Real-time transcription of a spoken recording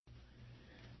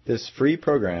This free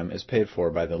program is paid for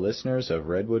by the listeners of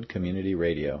Redwood Community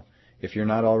Radio. If you're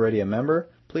not already a member,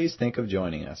 please think of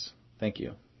joining us. Thank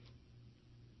you.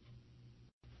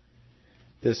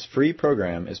 This free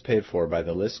program is paid for by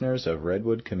the listeners of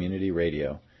Redwood Community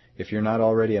Radio. If you're not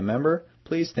already a member,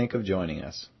 please think of joining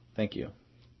us. Thank you.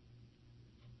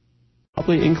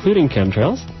 Probably including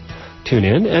chemtrails. Tune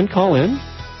in and call in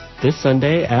this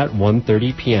Sunday at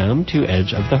 1:30 p.m. to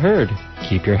Edge of the Herd.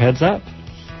 Keep your heads up.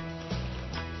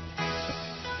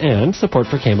 And support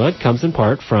for KMUD comes in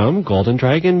part from Golden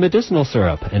Dragon Medicinal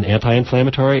Syrup, an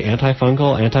anti-inflammatory,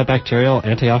 antifungal, antibacterial,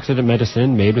 antioxidant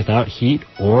medicine made without heat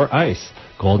or ice.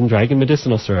 Golden Dragon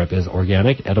Medicinal Syrup is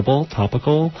organic, edible,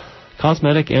 topical,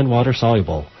 cosmetic, and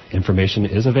water-soluble. Information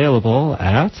is available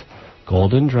at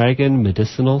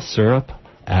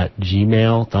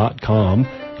goldendragonmedicinalsyrup@gmail.com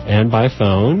and by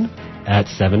phone at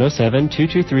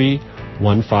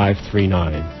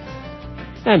 707-223-1539.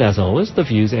 And as always, the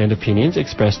views and opinions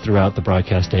expressed throughout the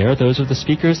broadcast day are those of the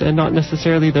speakers and not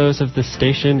necessarily those of the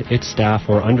station, its staff,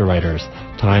 or underwriters.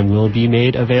 Time will be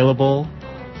made available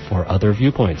for other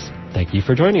viewpoints. Thank you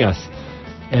for joining us.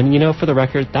 And, for the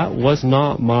record, that was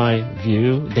not my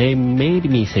view. They made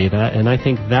me say that, and I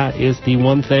think that is the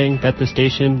one thing that the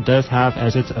station does have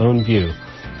as its own view,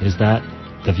 is that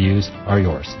the views are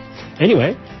yours.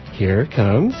 Anyway, here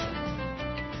comes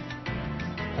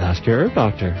Ask Your Herb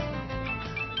Doctor.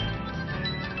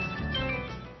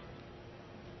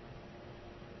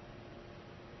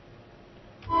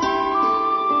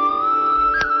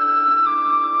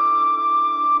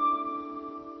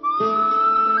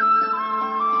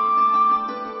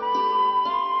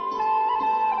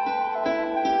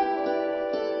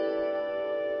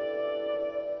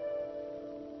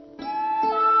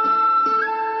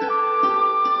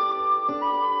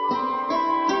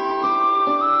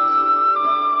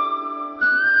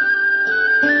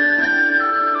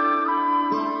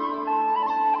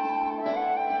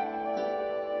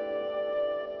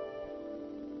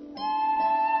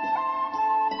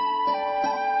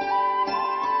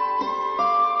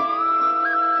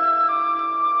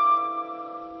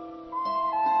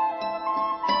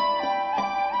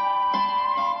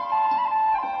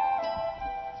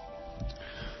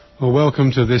 Well, welcome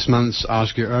to this month's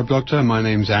Ask Your Herb Doctor. My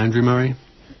name's Andrew Murray.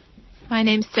 My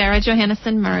name's Sarah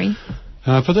Johannesson Murray.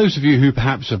 For those of you who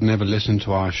perhaps have never listened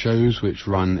to our shows, which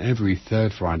run every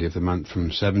third Friday of the month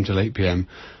from 7 till 8 p.m,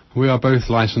 we are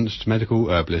both licensed medical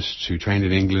herbalists who trained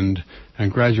in England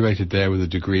and graduated there with a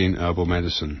degree in herbal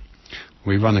medicine.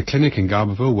 We run a clinic in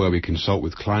Garberville where we consult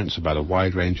with clients about a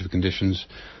wide range of conditions,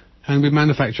 and we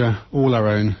manufacture all our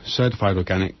own certified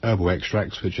organic herbal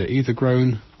extracts which are either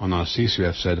grown on our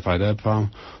CCF certified herb farm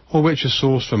or which are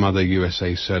sourced from other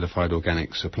USA certified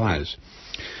organic suppliers.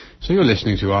 So you're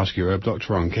listening to Ask Your Herb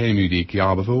Doctor on KMUD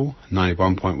Garberville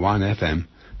 91.1 FM,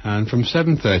 and from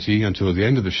 7:30 until the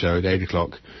end of the show at 8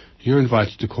 o'clock you're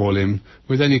invited to call in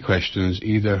with any questions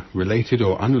either related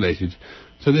or unrelated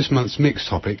to this month's mixed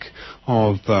topic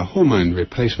of hormone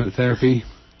replacement therapy,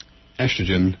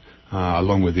 estrogen,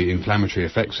 along with the inflammatory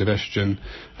effects of estrogen,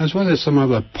 as well as some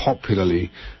other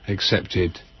popularly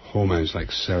accepted hormones like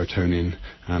serotonin,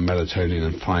 melatonin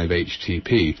and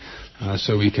 5-HTP.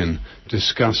 So we can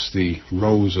discuss the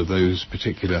roles of those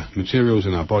particular materials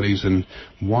in our bodies and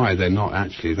why they're not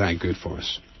actually that good for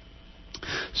us.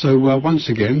 So once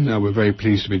again, we're very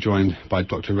pleased to be joined by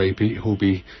Dr. Ray Peat, who will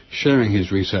be sharing his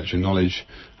research and knowledge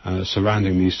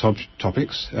surrounding these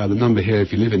topics. The number here,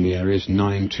 if you live in the area, is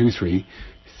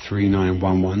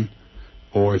 923-3911,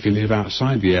 or if you live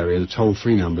outside the area, the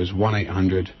toll-free number is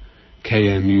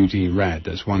 1-800-KMUD-RAD.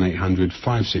 That's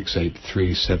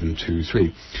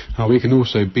 1-800-568-3723. We can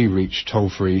also be reached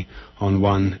toll-free on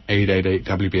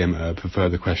 1-888-WBM-HERB for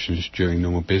further questions during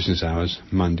normal business hours,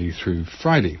 Monday through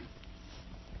Friday.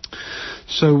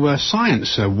 So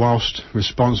science, whilst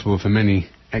responsible for many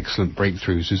excellent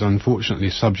breakthroughs, is unfortunately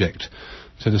subject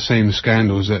to the same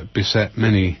scandals that beset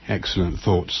many excellent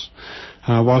thoughts.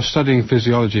 While studying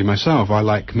physiology myself, I,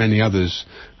 like many others,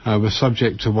 was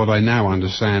subject to what I now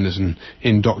understand as an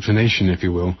indoctrination, if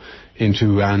you will,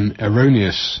 into an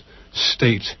erroneous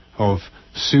state of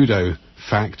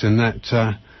pseudo-fact, and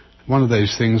that one of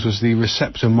those things was the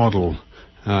receptor model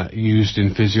used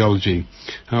in physiology,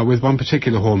 with one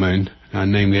particular hormone,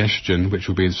 namely estrogen, which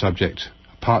will be the subject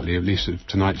partly at least of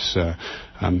tonight's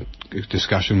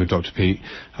discussion with Dr. Peat,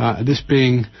 this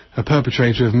being a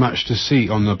perpetrator of much deceit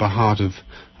on the behalf of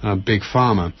Big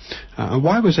Pharma.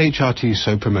 Why was HRT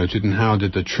so promoted, and how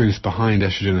did the truth behind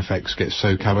estrogen effects get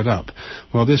so covered up?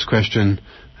 Well, this question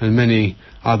and many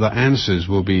other answers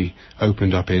will be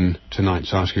opened up in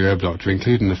tonight's Ask Your Herb Doctor,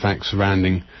 including the facts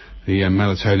surrounding the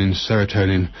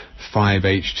melatonin-serotonin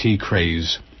 5-HT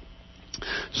craze.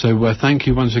 So thank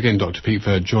you once again, Dr. Peat,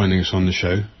 for joining us on the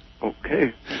show.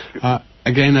 Okay.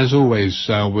 Again, as always,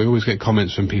 we always get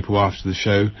comments from people after the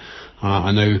show.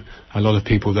 I know a lot of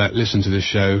people that listen to the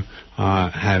show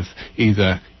have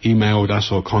either emailed us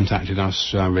or contacted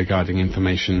us regarding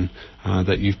information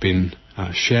that you've been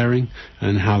sharing,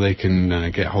 and how they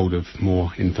can get hold of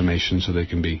more information so they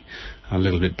can be a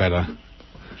little bit better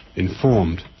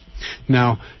informed.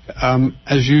 Now,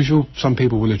 as usual, some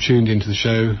people will have tuned into the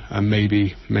show and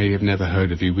may have never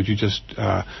heard of you. Would you just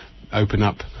open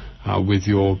up with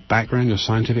your background, your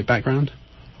scientific background?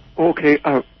 Okay.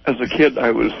 As a kid,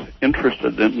 I was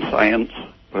interested in science,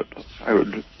 but I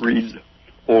would read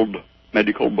old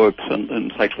medical books and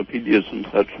encyclopedias and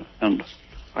such, and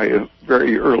I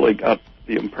very early got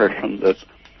the impression that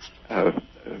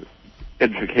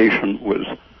education was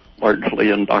largely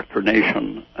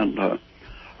indoctrination, and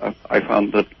I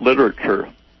found that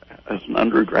literature as an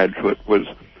undergraduate was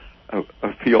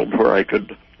a field where I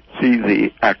could see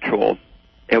the actual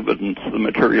evidence, the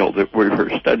material that we were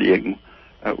studying,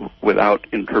 without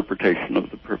interpretation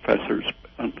of the professors.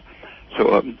 And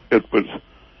so it was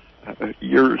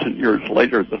years and years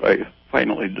later that I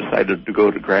finally decided to go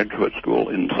to graduate school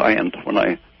in science, when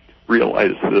I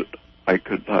realized that I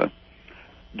could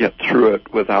get through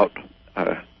it without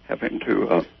having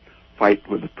to fight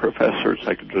with the professors.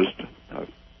 I could just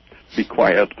be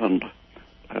quiet and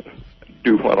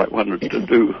do what I wanted to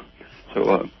do.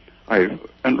 So I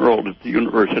enrolled at the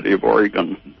University of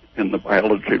Oregon in the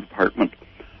biology department,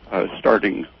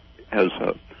 starting as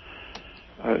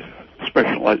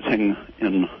specializing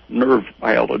in nerve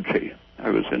biology. I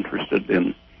was interested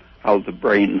in how the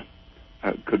brain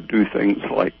could do things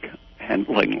like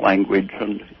handling language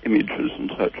and images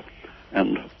and such.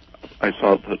 And I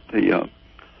saw that the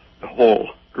whole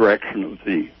direction of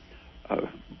the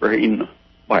brain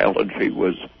biology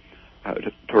was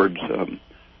towards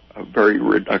a very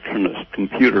reductionist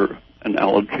computer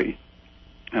analogy.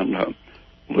 And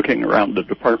looking around the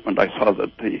department, I saw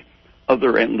that the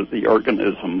other end of the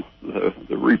organism,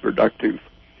 the reproductive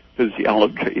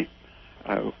physiology,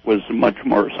 was much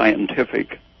more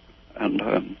scientific.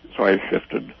 And so I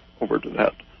shifted over to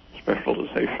that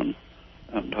specialization.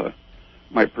 And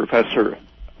my professor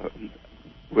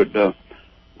would,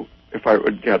 if I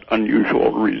would get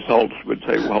unusual results, would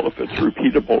say, well, if it's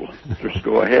repeatable, just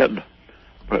go ahead.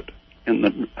 But in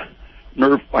the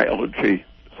nerve biology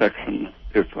section,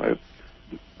 if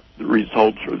the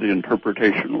results or the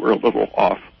interpretation were a little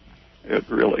off, it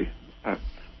really,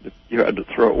 you had to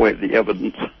throw away the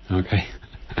evidence. Okay.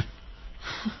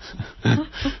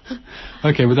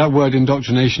 Okay, well, that word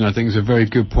indoctrination, I think, is a very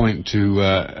good point to,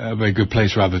 a very good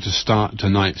place, rather, to start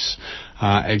tonight's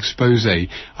expose.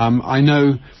 I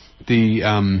know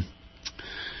the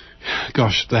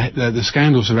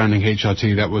scandal surrounding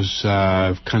HRT that was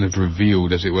kind of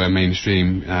revealed, as it were,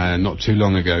 mainstream not too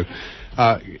long ago,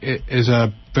 it is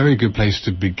a very good place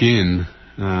to begin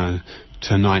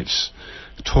tonight's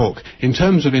talk. In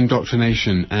terms of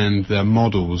indoctrination and the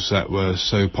models that were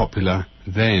so popular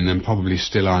then and probably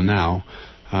still are now,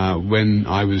 when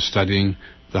I was studying,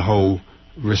 the whole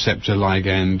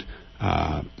receptor-ligand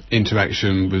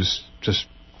interaction was just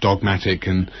dogmatic,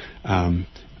 and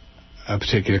a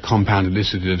particular compound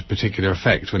elicited a particular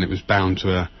effect when it was bound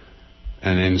to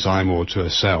an enzyme or to a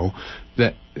cell.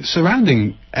 That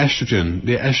surrounding estrogen,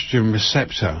 the estrogen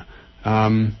receptor,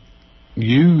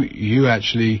 you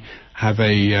actually have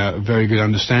a very good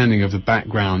understanding of the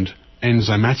background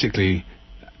enzymatically,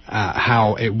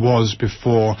 how it was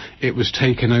before it was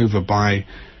taken over by,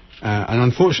 and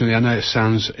unfortunately, I know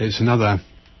it's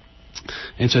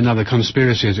another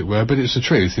conspiracy, as it were, but it's the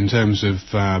truth in terms of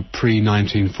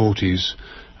pre-1940s,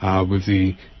 with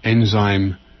the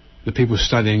enzyme. The people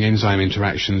studying enzyme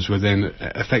interactions were then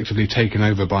effectively taken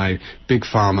over by big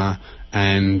pharma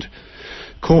and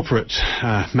corporate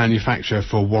manufacture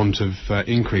for want of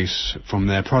increase from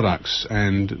their products,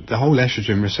 and the whole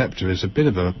estrogen receptor is a bit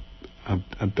of a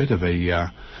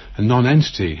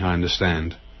non-entity, I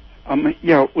understand.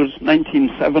 Yeah, it was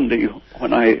 1970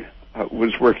 when I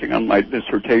was working on my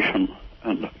dissertation,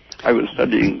 and I was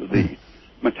studying the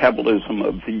metabolism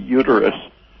of the uterus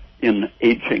in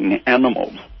aging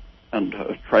animals, and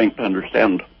trying to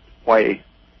understand why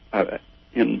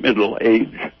in middle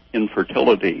age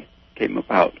infertility came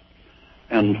about.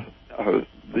 And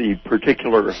the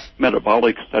particular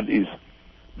metabolic studies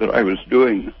that I was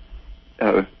doing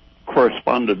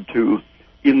corresponded to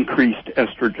increased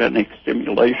estrogenic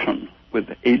stimulation with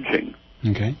aging.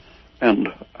 Okay. And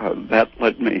that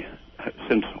led me,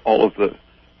 since all of the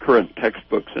current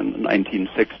textbooks in the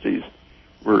 1960s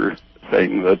were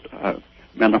saying that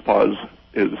menopause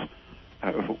is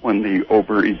when the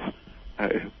ovaries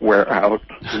wear out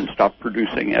and stop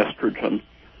producing estrogen.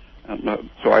 And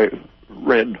so I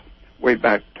read way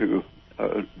back to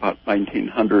about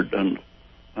 1900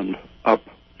 and up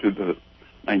to the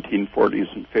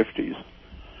 1940s and 50s.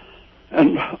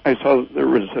 And I saw that there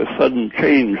was a sudden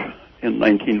change in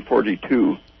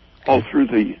 1942 all through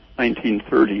the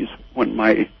 1930s when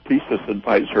my thesis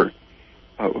advisor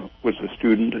was a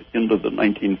student into the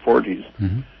 1940s.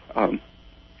 Mm-hmm.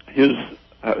 His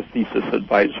thesis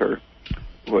advisor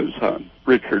was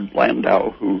Richard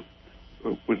Landau, who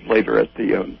was later at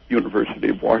the University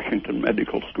of Washington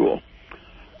Medical School.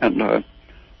 And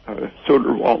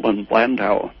Soderwall and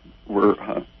Landau were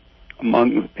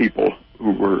among the people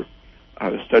who were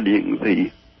studying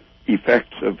the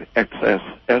effects of excess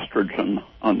estrogen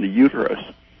on the uterus.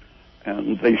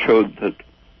 And they showed that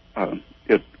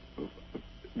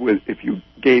if you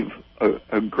gave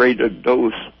a graded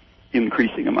dose,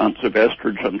 increasing amounts of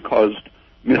estrogen caused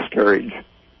miscarriage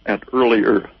at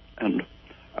earlier, and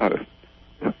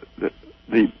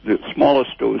the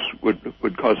smallest dose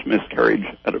would cause miscarriage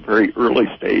at a very early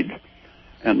stage.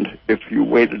 And if you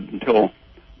waited until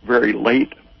very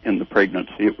late in the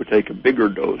pregnancy, it would take a bigger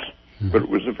dose, but it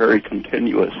was a very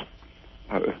continuous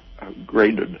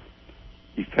graded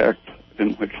effect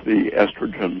in which the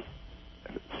estrogen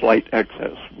slight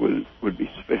excess would be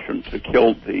sufficient to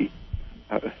kill the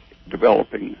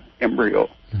developing embryo.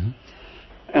 Mm-hmm.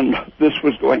 And this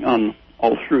was going on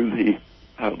all through the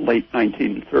late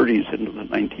 1930s into the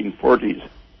 1940s.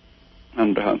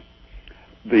 And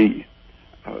the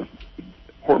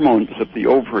hormones of the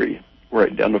ovary were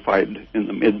identified in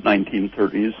the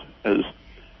mid-1930s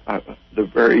as the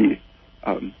very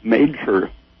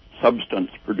major substance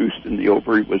produced in the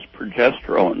ovary was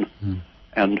progesterone,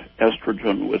 and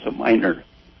estrogen was a minor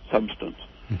substance.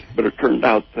 Okay. But it turned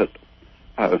out that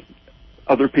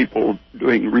other people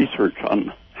doing research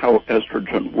on how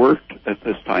estrogen worked at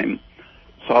this time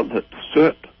saw that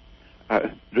soot,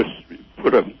 just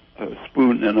put a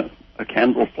spoon in a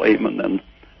candle flame and then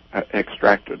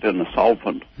extract it in a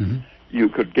solvent, you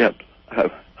could get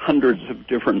hundreds of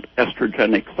different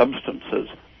estrogenic substances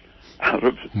out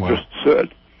of just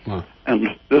soot. Wow. And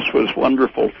this was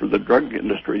wonderful for the drug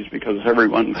industries because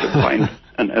everyone could find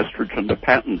an estrogen to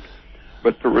patent.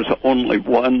 But there was only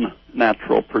one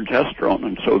natural progesterone,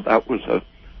 and so that was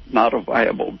not a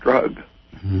viable drug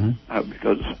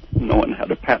because no one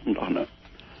had a patent on it.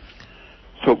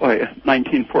 So by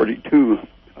 1942,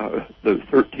 the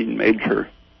 13 major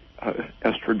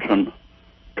estrogen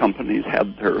companies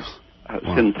had their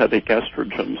synthetic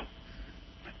estrogens,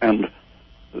 and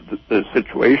the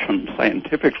situation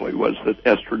scientifically was that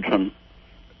estrogen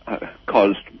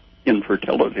caused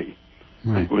infertility.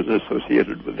 Right. It was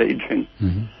associated with aging.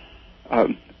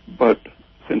 But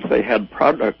since they had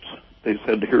products, they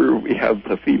said, here we have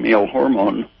the female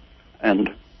hormone, and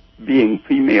being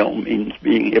female means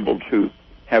being able to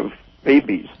have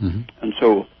babies. And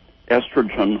so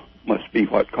estrogen must be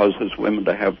what causes women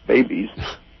to have babies.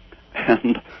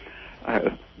 And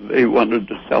they wanted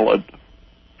to sell it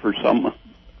for some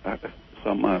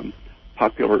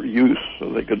popular use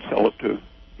so they could sell it to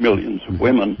millions of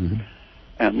women.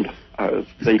 And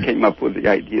they came up with the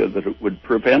idea that it would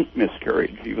prevent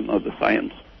miscarriage, even though the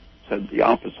science said the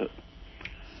opposite.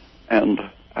 And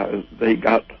they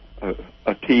got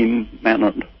a team,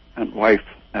 man and wife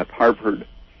at Harvard,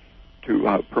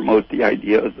 to promote the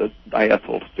idea that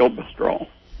diethylstilbestrol,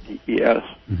 DES.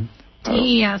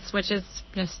 DES, which is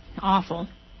just awful.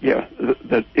 Yeah,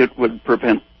 that it would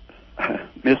prevent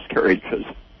miscarriages.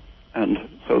 And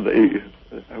so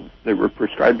they were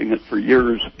prescribing it for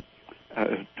years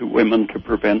to women to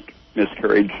prevent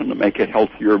miscarriage and to make a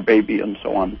healthier baby and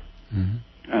so on.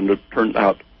 And it turned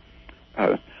out,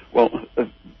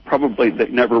 probably they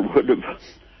never would have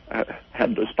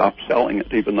had to stop selling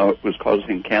it, even though it was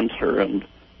causing cancer and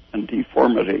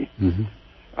deformity.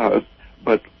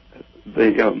 But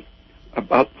they,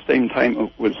 about the same time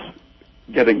it was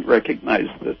getting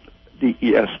recognized that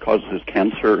DES causes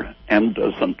cancer and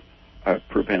doesn't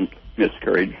prevent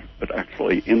miscarriage, but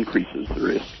actually increases the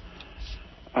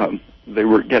risk. They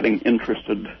were getting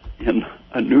interested in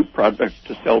a new product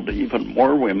to sell to even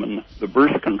more women, the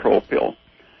birth control pill.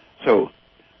 So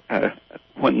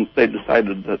when they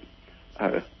decided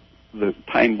that the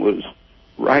time was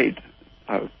right,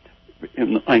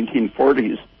 in the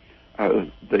 1940s,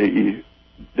 they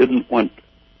didn't want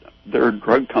their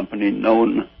drug company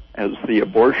known as the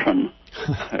abortion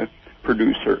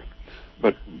producer.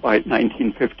 But by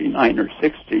 1959 or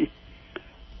 60,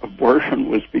 abortion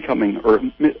was becoming, or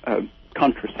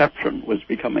contraception was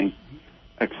becoming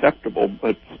acceptable,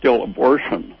 but still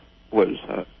abortion was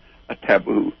a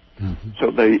taboo. Mm-hmm.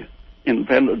 So they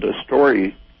invented a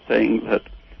story saying that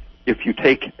if you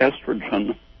take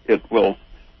estrogen, it will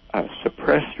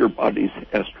suppress your body's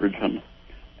estrogen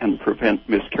and prevent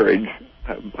miscarriage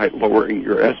by lowering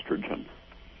your estrogen.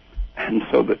 And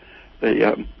so that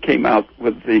they came out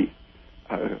with the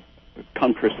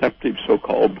contraceptive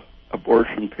so-called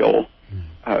abortion pill,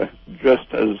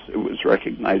 just as it was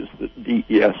recognized that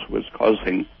DES was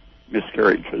causing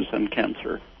miscarriages and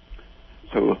cancer.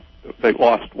 So they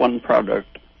lost one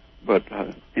product, but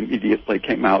immediately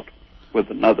came out with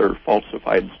another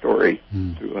falsified story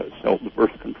to sell the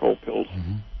birth control pills.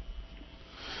 Mm-hmm.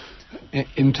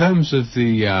 In terms of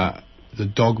the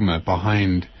dogma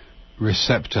behind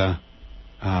receptor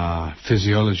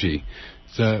physiology,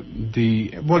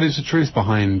 what is the truth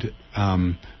behind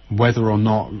whether or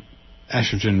not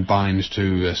estrogen binds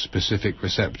to a specific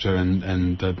receptor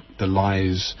and the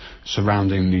lies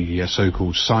surrounding the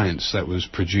so-called science that was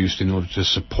produced in order to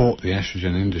support the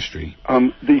estrogen industry?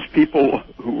 These people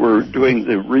who were doing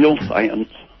the real science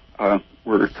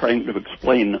were trying to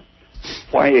explain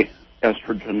why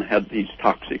estrogen had these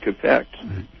toxic effects.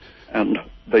 Right. And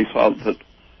they saw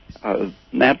that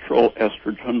natural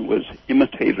estrogen was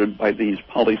imitated by these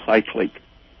polycyclic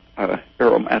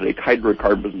aromatic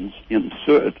hydrocarbons in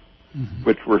soot,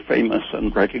 which were famous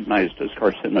and recognized as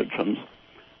carcinogens,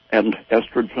 and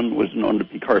estrogen was known to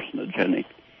be carcinogenic.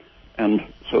 And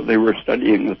so they were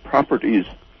studying the properties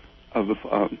of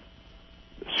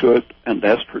soot and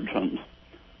estrogens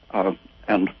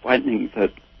and finding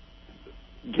that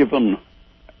given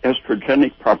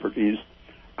estrogenic properties,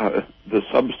 the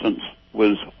substance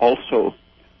was also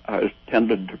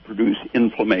tended to produce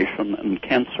inflammation and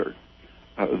cancer.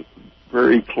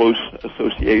 Very close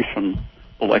association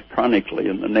electronically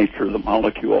in the nature of the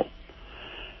molecule.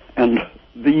 And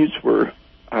these were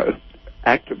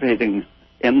activating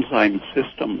enzyme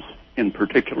systems in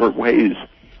particular ways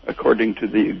according to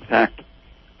the exact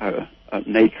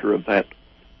nature of that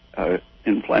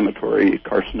inflammatory,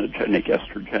 carcinogenic,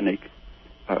 estrogenic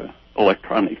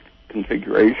electronic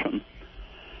configuration.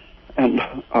 And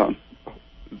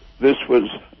this was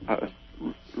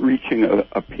reaching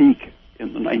a peak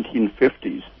in the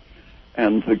 1950s,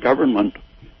 and the government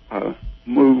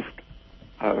moved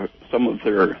some of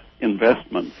their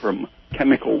investment from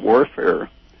chemical warfare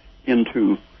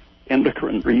into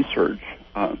endocrine research.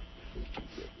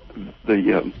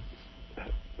 The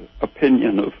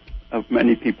opinion of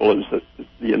many people is that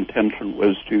the intention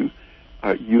was to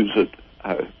use it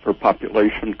for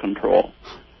population control.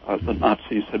 The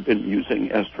Nazis had been using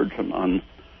estrogen on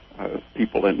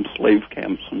people in slave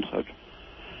camps and such.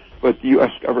 But the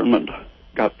U.S. government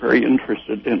got very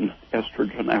interested in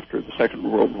estrogen after the Second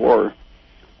World War,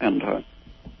 and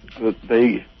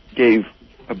they gave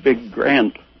a big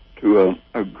grant to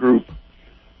a group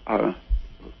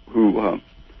who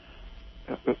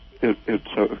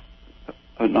it's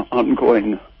an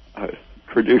ongoing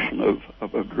tradition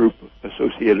of a group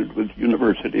associated with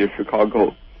University of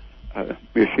Chicago,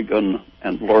 Michigan,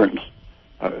 and Lawrence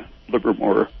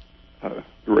Livermore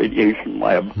Radiation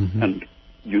Lab, and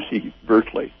UC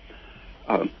Berkeley.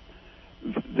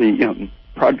 The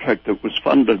project that was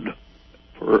funded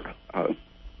for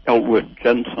Elwood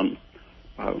Jensen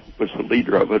was the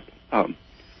leader of it.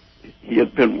 He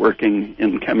had been working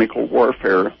in chemical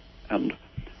warfare and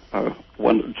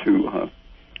wanted to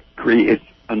create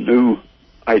a new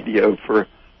idea for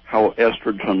how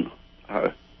estrogen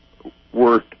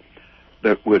worked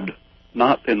that would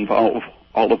not involve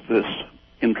all of this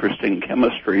interesting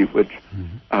chemistry, which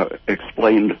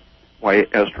explained why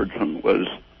estrogen was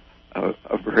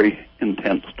a very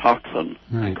intense toxin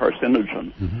and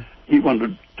carcinogen. He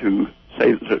wanted to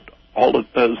say that all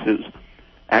it does is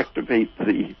activate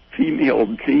the female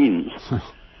genes,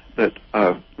 that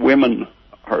women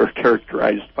are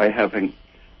characterized by having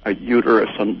a uterus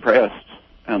and breasts,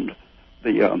 and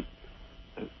the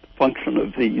function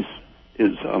of these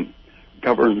is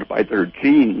governed by their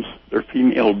genes, their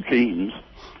female genes,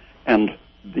 and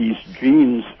these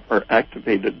genes are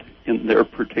activated in their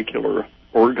particular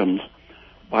organs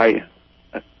by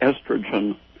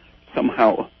estrogen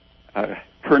somehow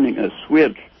turning a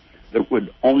switch that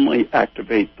would only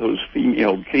activate those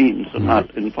female genes and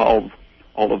not involve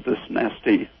all of this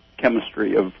nasty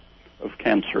chemistry of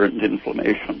cancer and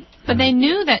inflammation. But they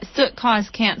knew that soot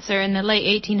caused cancer in the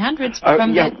late 1800s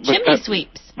from the chimney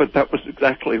sweeps. But that was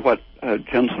exactly what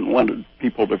Jensen wanted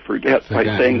people to forget by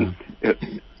saying,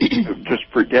 just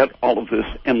forget all of this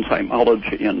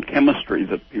enzymology and chemistry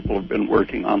that people have been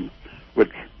working on,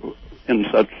 which in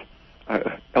such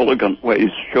elegant ways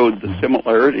showed the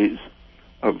similarities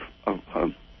of of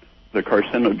the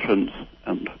carcinogens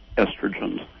and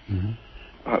estrogens.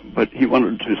 But he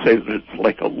wanted to say that it's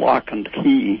like a lock and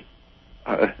key.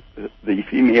 The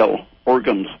female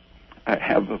organs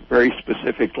have a very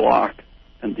specific lock,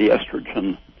 and the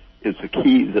estrogen is a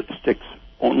key that sticks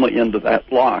only into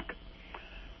that lock.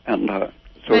 And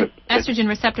estrogen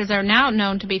receptors are now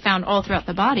known to be found all throughout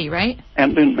the body, right?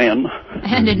 And in men.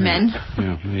 And in men.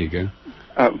 Yeah, there you go.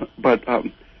 But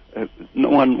no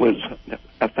one was,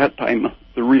 at that time,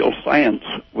 the real science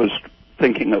was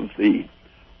thinking of the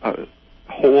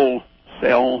whole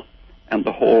cell and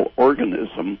the whole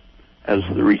organism as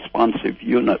the responsive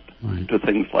unit to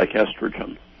things like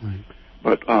estrogen.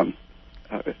 But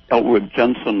Elwood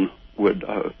Jensen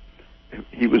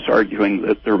he was arguing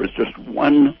that there was just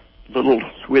one little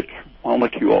switch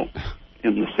molecule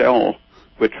in the cell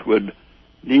which would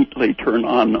neatly turn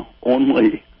on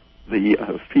only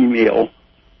the female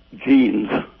genes,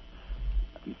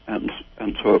 and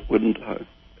so it wouldn't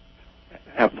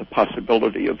have the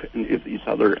possibility of any of these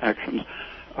other actions.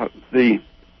 The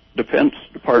Defense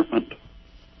Department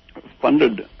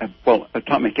funded,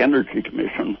 Atomic Energy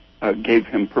Commission gave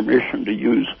him permission to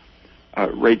use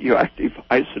radioactive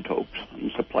isotopes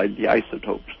and supplied the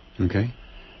isotopes. Okay.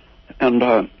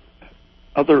 And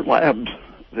other labs,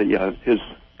 his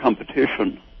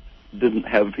competition didn't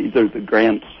have either the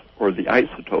grants or the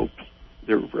isotopes.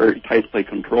 They were very tightly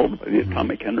controlled by the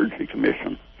Atomic Energy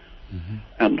Commission.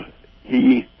 And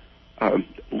he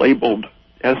labeled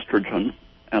estrogen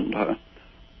and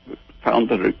found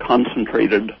that it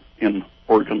concentrated in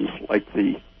organs like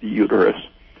the uterus.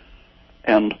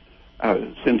 And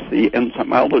since the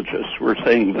enzymologists were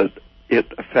saying that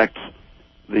it affects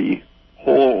the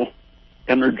whole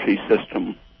energy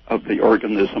system of the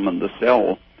organism and the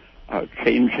cell,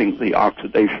 changing the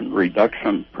oxidation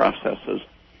reduction processes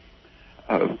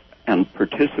and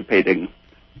participating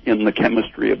in the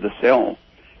chemistry of the cell,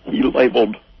 he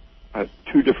labeled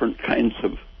two different kinds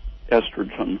of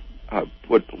estrogen,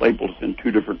 put labels in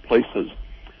two different places,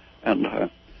 and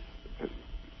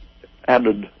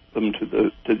added them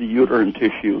to the uterine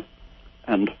tissue,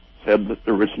 and said that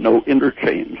there was no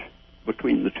interchange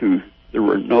between the two. There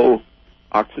were no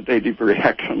oxidative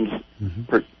reactions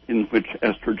in which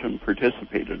estrogen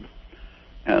participated.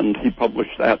 And he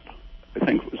published that, I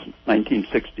think it was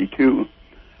 1962,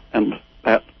 and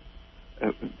that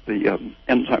the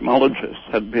enzymologists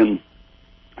had been,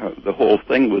 the whole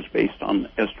thing was based on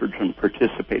estrogen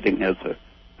participating as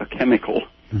a chemical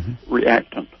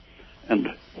reactant. And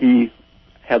he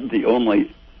had the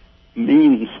only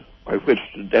means by which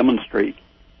to demonstrate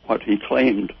what he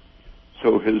claimed,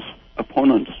 so his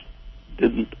opponents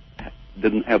didn't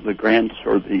have the grants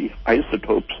or the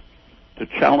isotopes to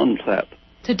challenge that.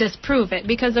 To disprove it,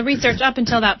 because the research up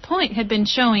until that point had been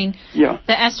showing that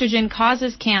estrogen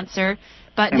causes cancer,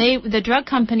 but the drug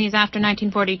companies after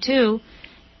 1942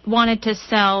 wanted to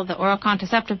sell the oral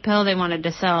contraceptive pill, they wanted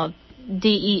to sell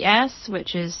DES,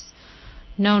 which is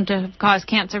known to cause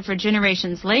cancer for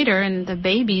generations later in the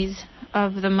babies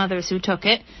of the mothers who took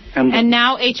it, and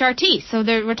now HRT. So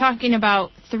we're talking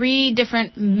about three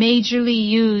different majorly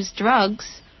used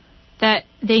drugs that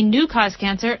they knew caused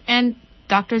cancer, and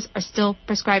doctors are still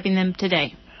prescribing them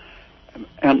today.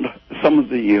 And some of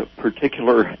the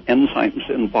particular enzymes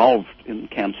involved in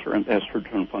cancer and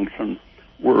estrogen function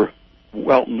were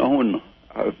well known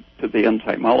to the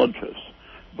enzymologists,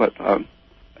 but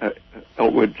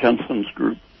Elwood Jensen's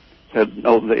group said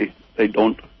no, they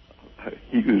don't.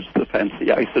 He used the fancy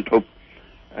isotope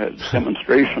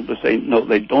demonstration to say no,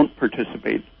 they don't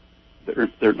participate.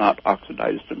 They're not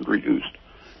oxidized and reduced.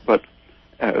 But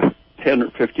 10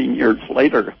 or 15 years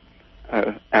later,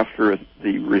 after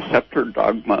the receptor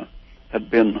dogma had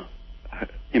been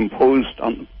imposed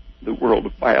on the world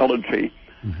of biology,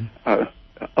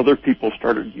 other people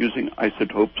started using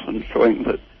isotopes and showing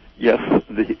that, yes,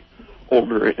 the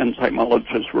older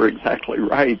enzymologists were exactly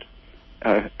right.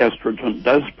 Estrogen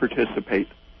does participate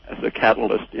as a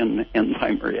catalyst in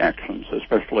enzyme reactions,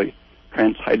 especially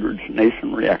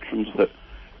transhydrogenation reactions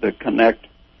that connect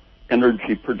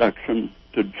energy production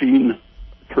to gene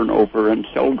turnover and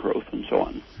cell growth and so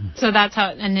on. So that's how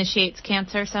it initiates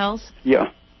cancer cells?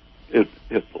 Yeah. It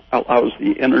allows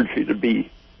the energy to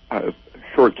be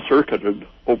short-circuited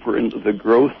over into the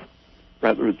growth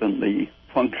rather than the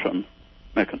function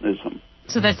mechanism.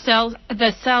 So the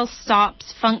cell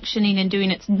stops functioning and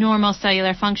doing its normal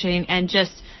cellular functioning, and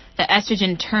just the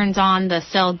estrogen turns on the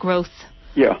cell growth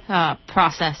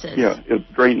processes. Yeah,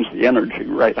 it drains the energy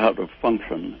right out of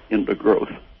function into growth.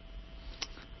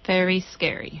 Very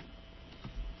scary.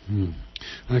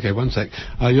 Okay, one sec.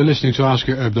 You're listening to Ask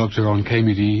Your Herb Doctor on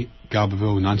KMUD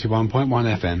Garberville 91.1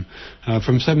 FM.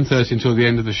 From 7:30 until the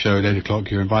end of the show at 8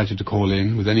 o'clock, you're invited to call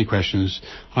in with any questions,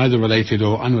 either related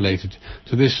or unrelated,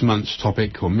 to this month's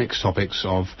topic or mixed topics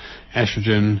of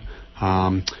estrogen,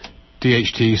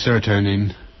 DHT,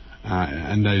 serotonin,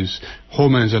 and those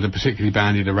hormones that are particularly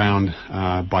bandied around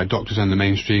by doctors and the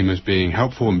mainstream as being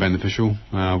helpful and beneficial,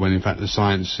 when in fact the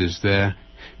science is there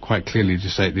quite clearly to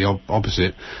state the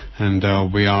opposite. And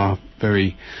we are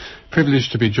very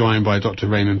privileged to be joined by Dr.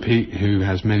 Raymond Peat, who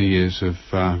has many years of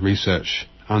research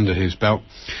under his belt,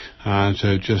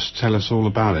 to just tell us all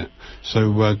about it.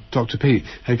 So, Dr. Peat,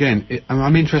 again,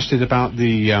 I'm interested about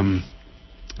the,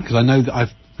 because I know that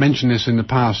I've mentioned this in the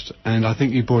past, and I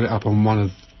think you brought it up on one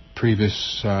of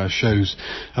previous shows,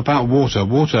 about water.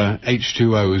 Water,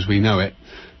 H2O as we know it,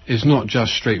 is not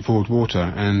just straightforward water,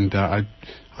 and I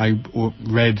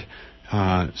read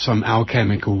some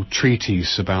alchemical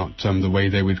treatise about the way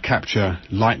they would capture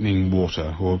lightning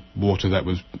water, or water that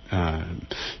was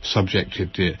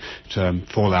subjected to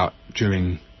fallout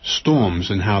during storms,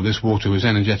 and how this water was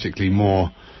energetically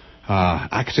more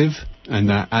active, and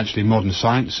that actually modern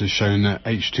science has shown that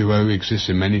H2O exists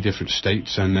in many different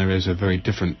states, and there is a very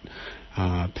different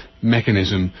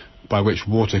mechanism by which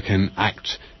water can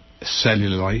act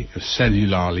cellularly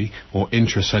or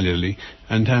intracellularly.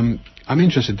 And I'm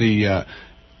interested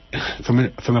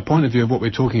from a point of view of what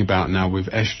we're talking about now with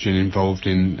estrogen involved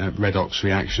in redox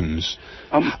reactions,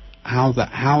 how that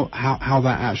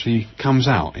actually comes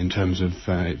out in terms of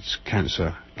its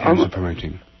cancer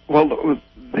promoting. Well,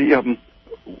 the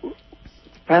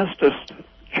fastest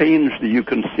change that you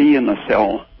can see in a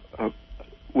cell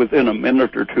within a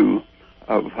minute or two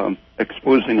of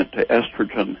exposing it to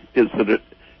estrogen is that it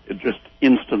just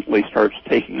instantly starts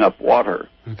taking up water.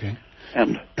 Okay.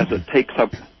 And as it takes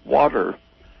up water,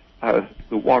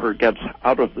 the water gets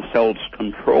out of the cell's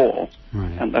control,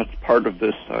 right. And that's part of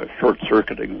this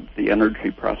short-circuiting of the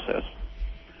energy process.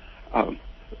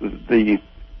 The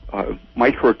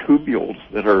microtubules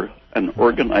that are an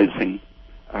organizing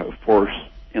force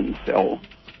in the cell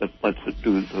that lets it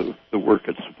do the work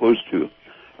it's supposed to,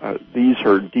 these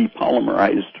are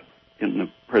depolymerized in the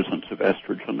presence of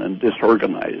estrogen and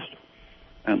disorganized.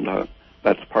 And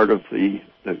that's part of the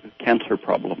cancer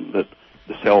problem, that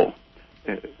the cell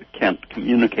can't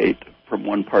communicate from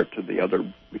one part to the other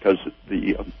because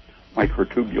the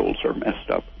microtubules are messed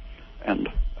up. And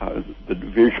the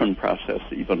division process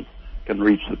even can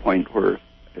reach the point where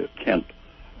it can't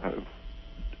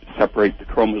separate the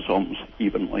chromosomes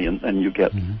evenly, and then you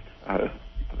get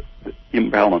the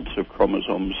imbalance of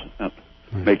chromosomes,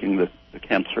 making the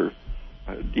cancer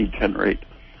degenerate.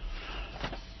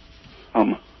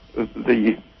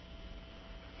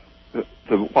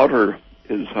 The water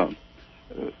is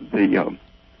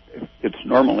it's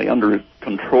normally under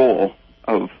control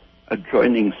of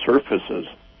adjoining surfaces,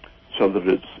 so that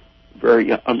it's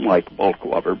very unlike bulk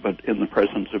water, but in the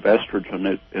presence of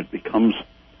estrogen it becomes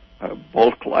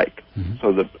bulk-like.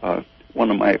 So that one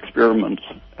of my experiments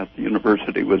at the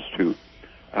university was to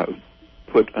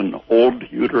put an old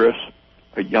uterus,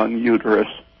 a young uterus,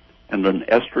 and an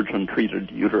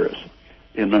estrogen-treated uterus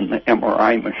in an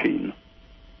MRI machine.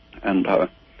 And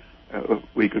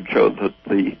we could show that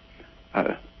the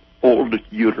old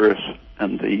uterus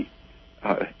and the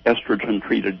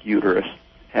estrogen-treated uterus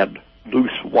had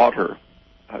loose water,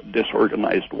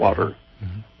 disorganized water,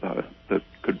 that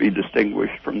could be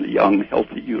distinguished from the young,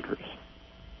 healthy uterus.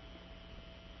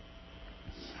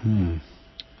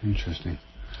 Interesting.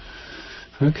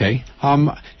 Okay.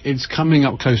 It's coming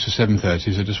up close to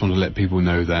 7:30, so I just want to let people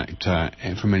know that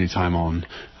from any time on,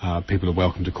 people are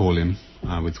welcome to call in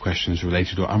with questions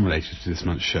related or unrelated to this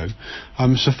month's show.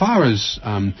 So far as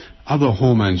other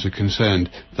hormones are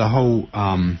concerned, the whole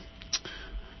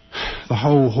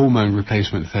hormone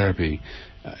replacement therapy,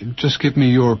 just give me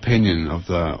your opinion of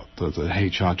the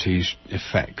HRT's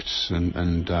effects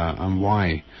and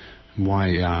why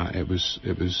it was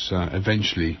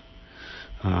eventually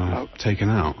taken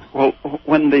out. Well,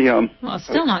 when the it's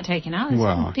still not taken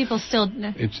out. People still.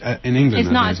 It's in England.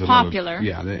 It's not as popular.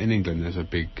 In England, there's a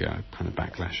big kind of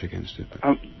backlash against it.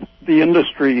 The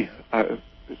industry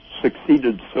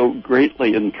succeeded so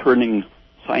greatly in turning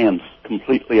science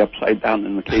completely upside down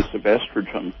in the case of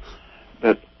estrogen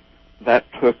that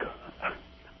took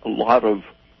a lot of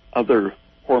other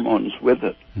hormones with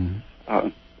it.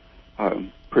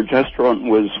 Progesterone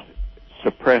was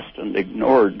suppressed and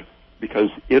ignored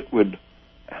because it would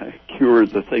cure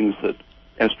the things that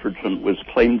estrogen was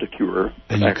claimed to cure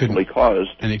and actually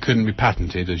caused. And it couldn't be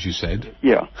patented, as you said.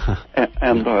 Yeah.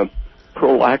 And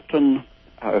prolactin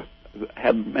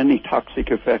had many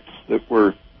toxic effects that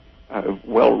were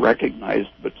well recognized,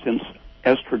 but since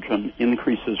estrogen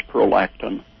increases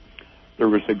prolactin, there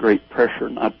was a great pressure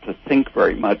not to think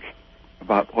very much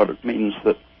about what it means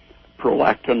that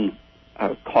prolactin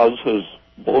causes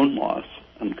bone loss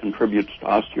and contributes to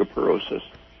osteoporosis,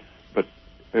 but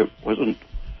it wasn't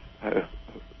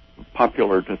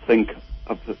popular to think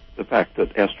of the fact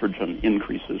that estrogen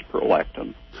increases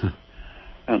prolactin.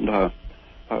 And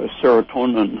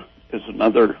serotonin is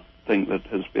another thing that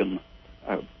has been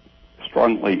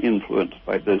strongly influenced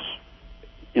by this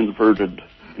inverted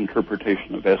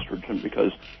interpretation of estrogen,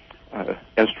 because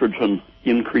estrogen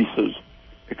increases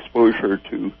exposure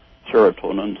to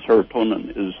serotonin.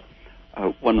 Serotonin is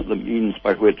one of the means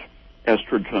by which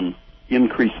estrogen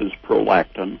increases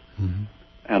prolactin. Mm-hmm.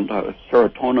 And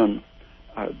serotonin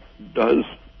does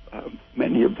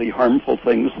many of the harmful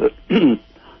things that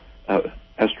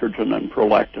estrogen and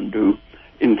prolactin do,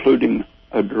 including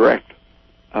a direct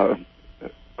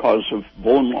cause of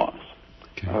bone loss.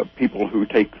 Okay. People who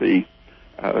take the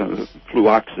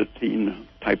fluoxetine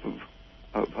type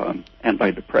of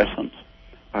antidepressants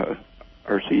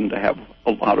are seen to have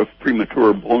a lot of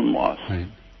premature bone loss. Right.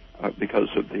 Because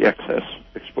of the excess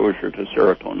exposure to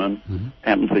serotonin mm-hmm.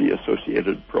 and the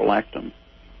associated prolactin.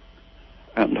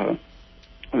 And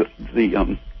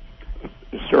the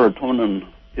serotonin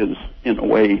is, in a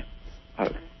way,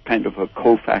 kind of a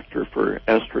cofactor for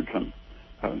estrogen.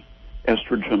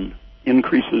 Estrogen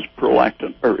increases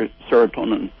prolactin or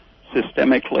serotonin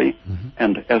systemically, mm-hmm.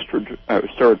 and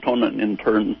serotonin in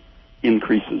turn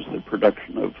increases the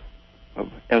production of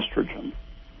estrogen.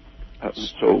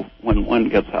 So when one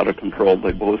gets out of control,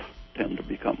 they both tend to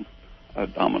become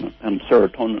dominant. And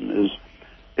serotonin is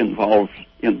involved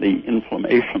in the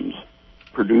inflammations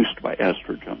produced by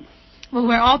estrogen. Well,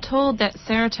 we're all told that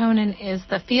serotonin is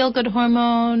the feel-good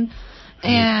hormone,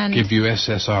 and give you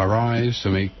SSRIs to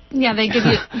make... Yeah, they give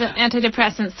you the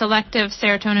antidepressants, selective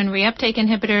serotonin reuptake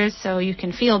inhibitors, so you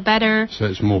can feel better. So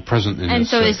it's more present in and the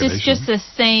circulation. And so is this just the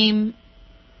same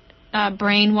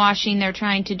brainwashing they're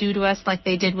trying to do to us, like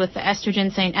they did with the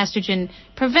estrogen, saying estrogen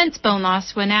prevents bone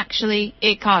loss when actually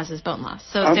it causes bone loss?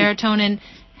 So serotonin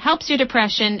helps your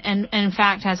depression and in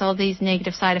fact has all these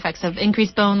negative side effects of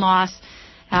increased bone loss,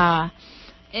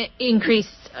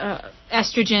 increased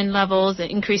estrogen levels,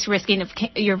 increased risking of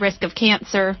your risk of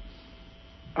cancer.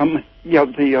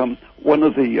 The one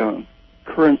of the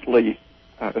currently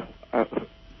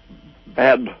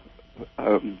bad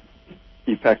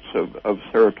effects of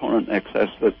serotonin excess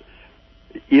that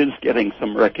is getting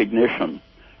some recognition,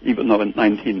 even though in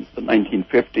the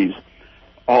 1950s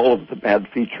all of the bad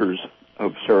features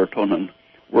of serotonin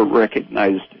were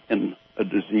recognized in a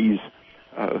disease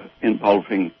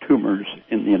involving tumors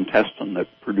in the intestine that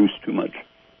produce too much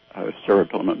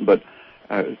serotonin. But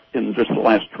in just the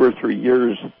last 2 or 3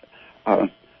 years,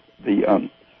 the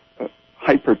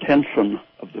hypertension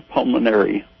of the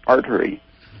pulmonary artery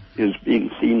is being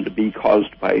seen to be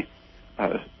caused by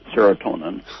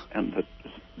serotonin, and that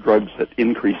drugs that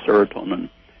increase serotonin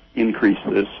increase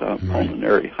this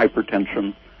pulmonary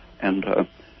hypertension and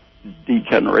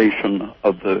degeneration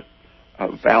of the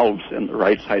valves in the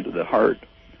right side of the heart.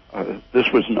 This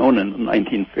was known in the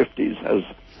 1950s as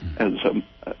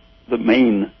the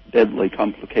main deadly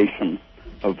complication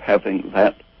of having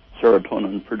that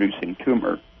serotonin-producing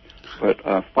tumor. But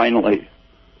finally,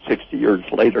 60 years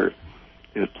later,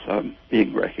 it's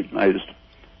being recognized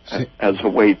as a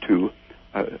way to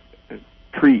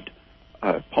treat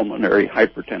pulmonary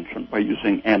hypertension by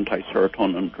using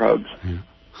anti-serotonin drugs. Yeah.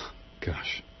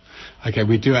 Gosh. Okay,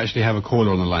 we do actually have a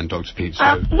caller on the line, Dr. Peat.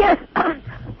 So. Yes.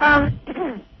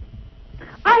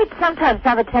 I sometimes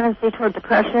have a tendency toward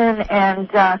depression, and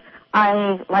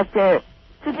I like to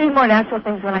do more natural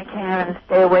things when I can and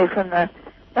stay away from the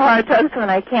hard drugs when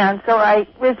I can. So I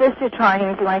resisted trying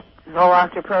anything like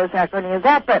Zoloft or Prozac or any of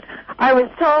that, but I was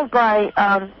told by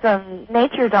some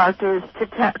nature doctors to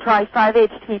try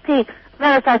 5-HTP. As a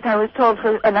matter of fact, I was told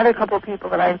for another couple of people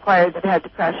that I inquired that had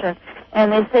depression,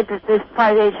 and they said that this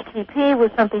 5-HTP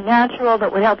was something natural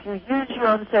that would help you use your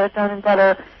own serotonin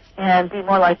better and be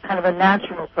more like kind of a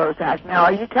natural Prozac. Now,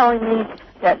 are you telling me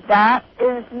that that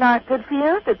is not good for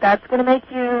you, that that's going to make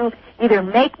you either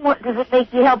make more, does it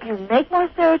help you make more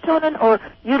serotonin or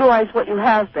utilize what you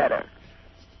have better?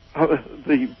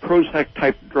 The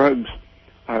Prozac-type drugs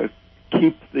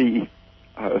keep the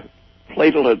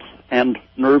platelets and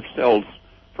nerve cells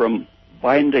from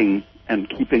binding and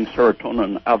keeping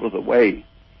serotonin out of the way,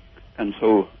 and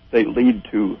so they lead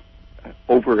to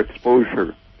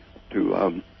overexposure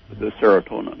to the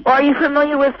serotonin. Are you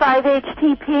familiar with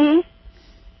 5-HTP?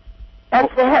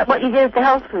 That's what you get at the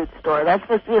health food store. That's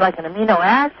supposed to be like an amino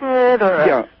acid or...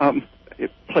 Yeah,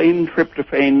 plain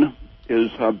tryptophan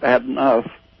is bad enough,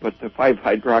 but the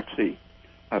 5-hydroxy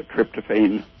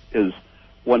tryptophan is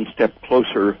one step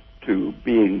closer to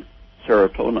being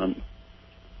serotonin.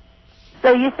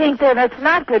 So you think that it's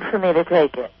not good for me to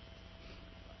take it?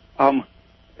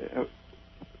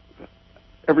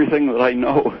 Everything that I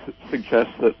know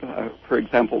suggests that, for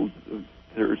example,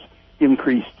 there's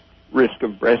increased risk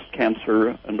of breast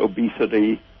cancer and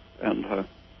obesity and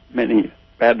many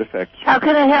bad effects. How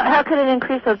could it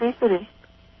increase obesity?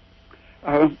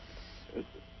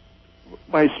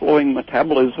 By slowing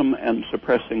metabolism and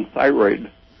suppressing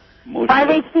thyroid.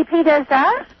 5-HTP does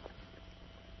that?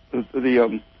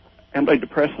 The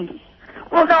antidepressants?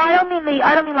 Well, no, I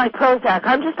don't mean like Prozac.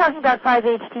 I'm just talking about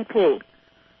 5-HTP.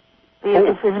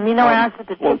 It's an amino acid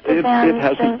that it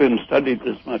hasn't been studied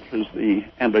as much as the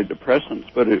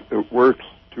antidepressants, but it works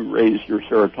to raise your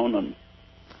serotonin.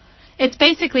 It's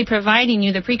basically providing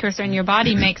you the precursor, and your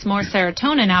body makes more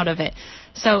serotonin out of it.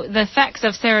 So the effects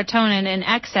of serotonin in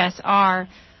excess are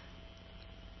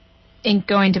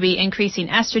going to be increasing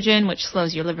estrogen, which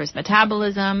slows your liver's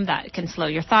metabolism. That can slow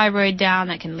your thyroid down.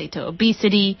 That can lead to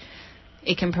obesity.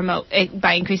 It can promote,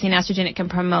 by increasing estrogen, it can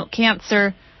promote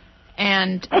cancer.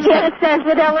 And again, it says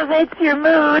it elevates your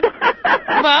mood.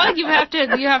 Well, you have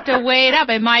to weigh it up.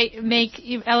 It might make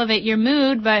you elevate your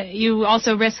mood, but you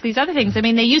also risk these other things. I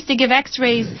mean, they used to give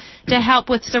X-rays to help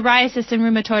with psoriasis and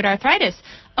rheumatoid arthritis.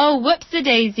 Oh,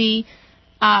 whoops-a-daisy.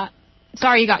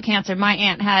 Sorry you got cancer. My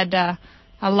aunt had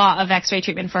a lot of X-ray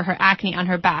treatment for her acne on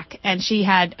her back, and she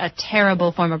had a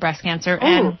terrible form of breast cancer,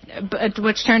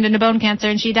 which turned into bone cancer,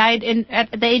 and she died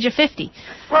at the age of 50.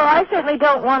 Well, I certainly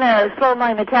don't want to slow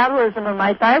my metabolism or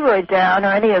my thyroid down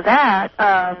or any of that.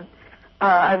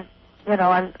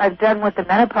 I've done with the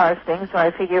menopause thing, so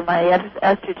I figure my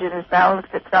estrogen has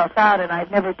balanced itself out, and I've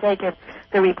never taken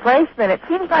the replacement. It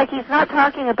seems like he's not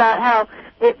talking about how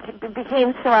it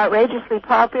became so outrageously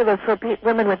popular for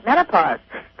women with menopause.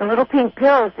 The little pink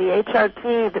pills, the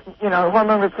HRT,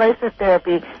 hormone replacement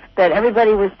therapy that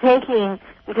everybody was taking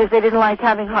because they didn't like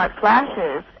having hot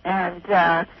flashes and,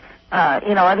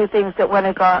 other things that went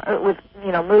with,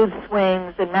 mood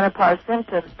swings and menopause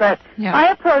symptoms. But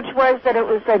my approach was that it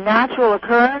was a natural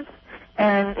occurrence,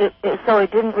 and so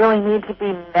it didn't really need to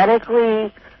be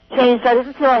medically changed. I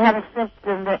didn't feel I had a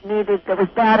symptom that was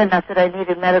bad enough that I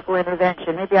needed medical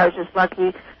intervention. Maybe I was just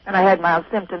lucky and I had mild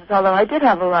symptoms, although I did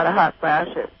have a lot of hot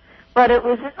flashes. But it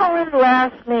was only in the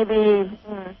last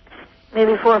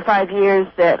maybe 4 or 5 years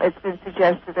that it's been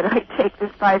suggested that I take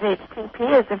this 5-HTP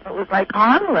as if it was like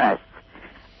harmless.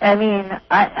 I mean,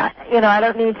 I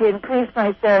don't need to increase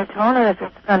my serotonin if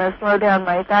it's going to slow down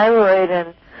my thyroid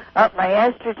and up my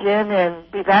estrogen and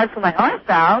be bad for my heart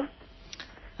valve.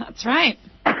 That's right.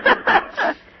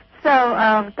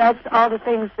 So that's all the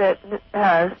things that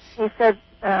he said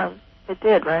it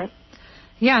did, right?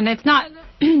 Yeah, and it's not,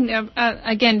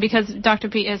 again, because Dr.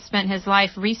 Peat has spent his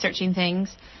life researching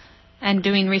things and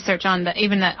doing research on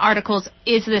even the articles,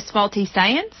 is this faulty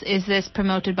science? Is this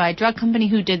promoted by a drug company?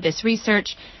 Who did this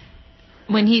research?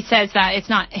 When he says that, it's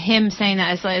not him saying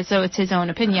that as though it's his own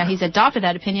opinion. Yeah, he's adopted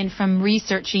that opinion from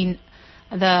researching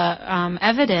the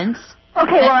evidence.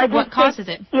 Okay, well, what causes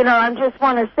it? I just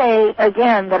want to say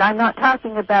again that I'm not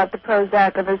talking about the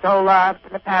Prozac and the Zoloft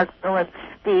and the Paxil and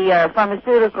the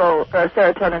pharmaceutical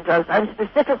serotonin drugs. I'm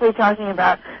specifically talking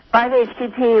about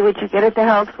 5-HTP, which you get at the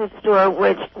health food store,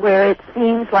 where it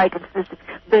seems like it's this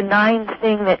benign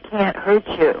thing that can't hurt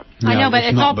you. Yeah, I know, but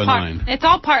it's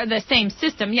all part of the same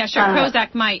system. Yeah, sure,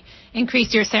 Prozac might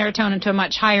increase your serotonin to a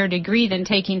much higher degree than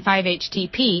taking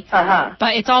 5-HTP,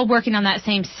 but it's all working on that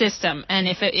same system. And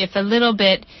if a little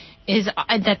bit is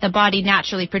that the body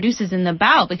naturally produces in the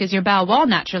bowel, because your bowel wall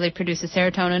naturally produces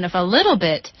serotonin, if a little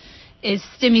bit is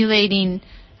stimulating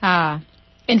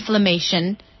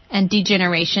inflammation and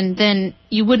degeneration, then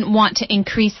you wouldn't want to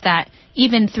increase that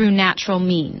even through natural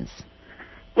means.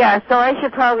 Yeah, so I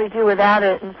should probably do without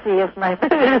it and see if my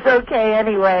food is okay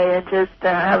anyway, and just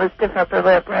have a stiff upper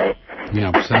lip, right?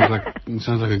 Yeah,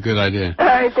 sounds like a good idea. All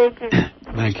right, thank you.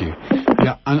 Thank you.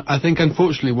 Yeah, and I think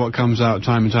unfortunately what comes out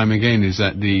time and time again is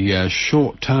that the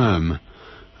short term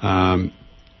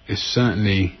is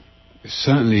certainly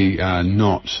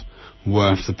not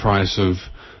worth the price of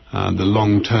the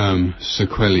long-term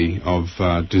sequelae of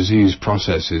disease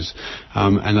processes.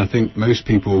 And I think most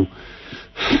people,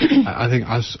 I think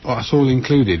us all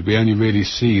included, we only really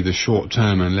see the short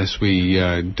term unless we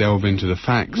delve into the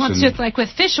facts. Well, it's just like with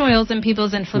fish oils and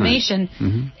people's inflammation. Right.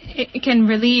 Mm-hmm. It can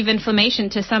relieve inflammation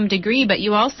to some degree, but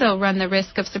you also run the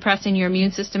risk of suppressing your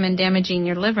immune system and damaging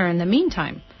your liver in the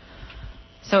meantime.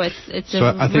 So it's so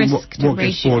a I think risk what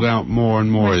gets brought out more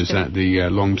and more is that the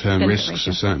long-term risks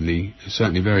ratio. are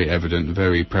certainly very evident,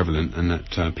 very prevalent, and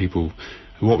that people.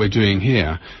 What we're doing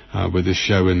here with this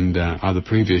show and other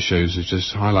previous shows is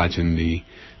just highlighting the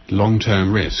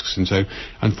long-term risks. And so,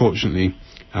 unfortunately,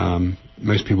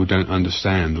 most people don't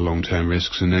understand the long-term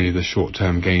risks, and only the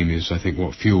short-term gain is, I think,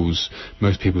 what fuels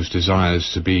most people's desires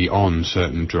to be on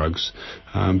certain drugs.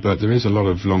 But there is a lot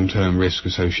of long-term risk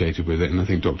associated with it, and I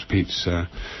think Dr. Peat's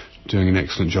doing an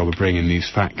excellent job of bringing these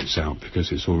facts out,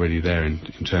 because it's already there in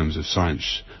terms of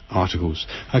science articles.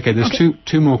 Okay, there's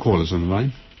two more callers on the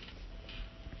line.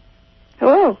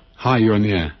 Hello. Hi, you're on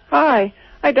the air. Hi,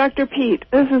 Dr. Peat.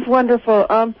 This is wonderful.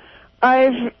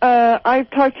 I've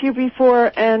talked to you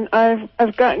before, and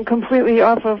I've gotten completely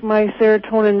off of my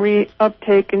serotonin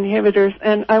reuptake inhibitors,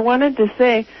 and I wanted to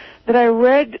say that I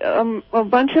read a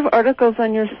bunch of articles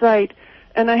on your site,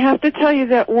 and I have to tell you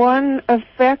that one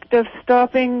effect of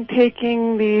stopping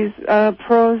taking these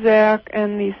Prozac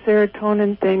and these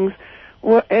serotonin things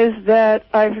is that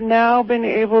I've now been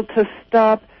able to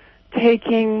stop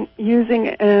using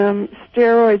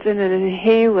steroids in an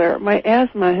inhaler. My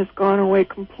asthma has gone away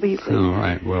completely. All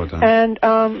right, well done. And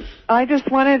I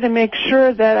just wanted to make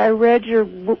sure that I read your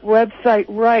website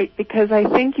right, because I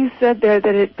think you said there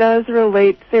that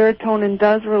serotonin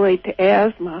does relate to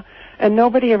asthma, and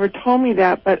nobody ever told me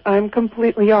that, but I'm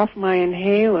completely off my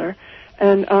inhaler,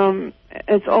 and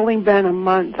it's only been a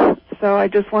month, so I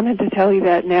just wanted to tell you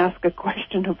that and ask a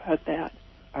question about that.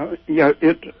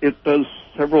 It does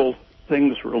several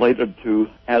things related to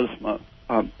asthma.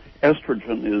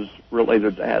 Estrogen is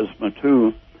related to asthma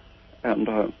too,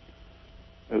 and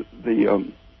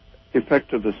the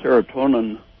effect of the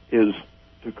serotonin is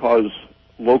to cause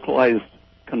localized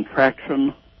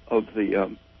contraction of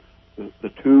the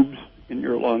tubes in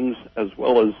your lungs, as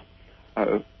well as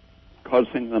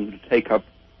causing them to take up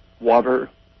water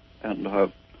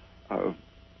and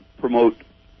promote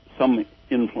some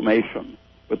inflammation.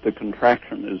 But the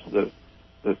contraction is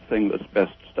the thing that's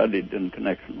best studied in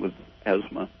connection with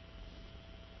asthma.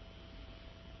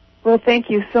 Well, thank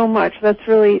you so much. That's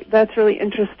really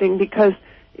interesting, because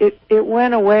it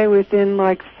went away within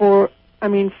like 4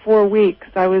 weeks.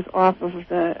 I was off of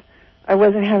I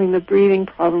wasn't having the breathing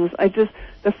problems.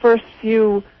 The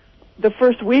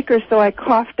first week or so I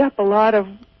coughed up a lot of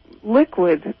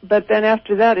liquid, but then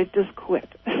after that it just quit.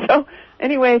 So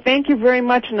anyway, thank you very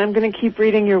much, and I'm going to keep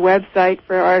reading your website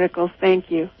for articles.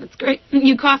 Thank you. That's great.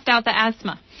 You coughed out the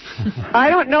asthma. I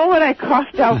don't know what I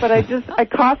coughed out, but I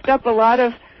coughed up a lot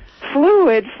of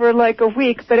fluid for like a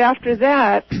week, but after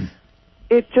that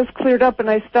it just cleared up, and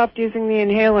I stopped using the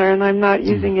inhaler, and I'm not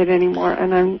using it anymore,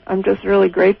 and I'm just really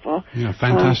grateful. Yeah,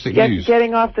 fantastic news.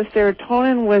 Getting off the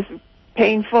serotonin was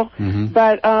painful,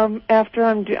 but after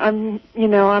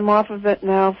I'm off of it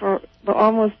now for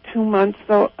almost 2 months,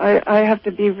 so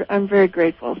I'm very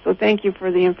grateful. So thank you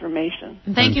for the information.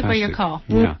 Thank you for your call.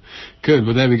 Yeah, good.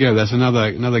 Well, there we go. That's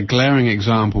another glaring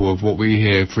example of what we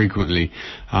hear frequently.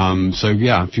 So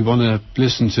yeah, if you want to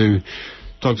listen to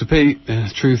Dr. Peat, the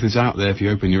truth is out there if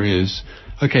you open your ears.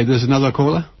 Okay, there's another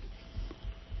caller.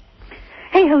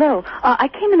 Hey, hello. I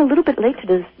came in a little bit late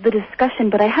to the discussion,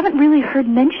 but I haven't really heard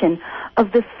mention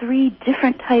of the 3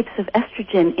 different types of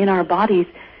estrogen in our bodies.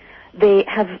 They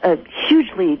have a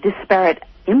hugely disparate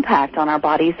impact on our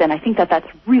bodies, and I think that's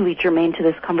really germane to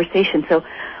this conversation. So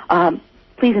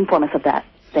please inform us of that.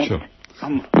 Thanks.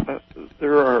 Sure.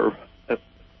 There are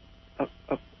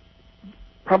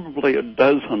probably a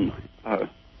dozen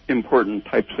important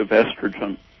types of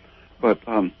estrogen, but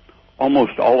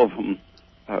almost all of them,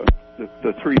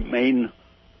 the 3 main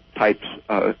types,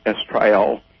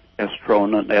 estriol,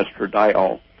 estrone, and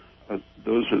estradiol,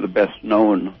 those are the best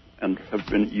known and have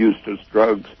been used as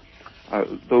drugs.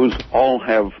 Those all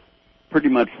have pretty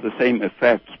much the same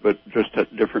effects, but just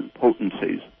at different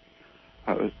potencies.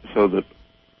 So that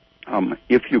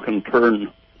if you can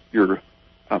turn your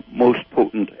most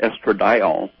potent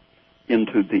estradiol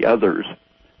into the others,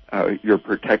 you're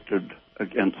protected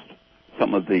against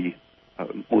some of the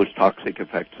most toxic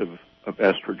effects of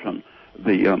estrogen.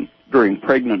 During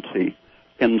pregnancy,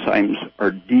 enzymes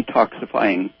are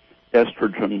detoxifying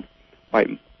estrogen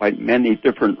by many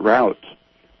different routes,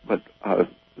 but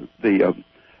the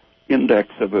index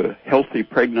of a healthy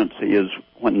pregnancy is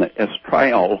when the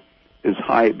estriol is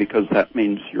high, because that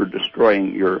means you're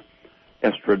destroying your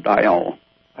estradiol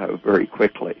very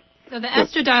quickly. So the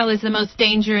estradiol is the most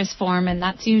dangerous form, and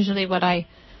that's usually what I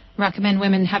recommend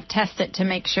women have tested to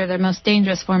make sure their most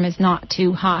dangerous form is not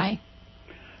too high.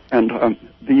 And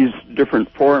these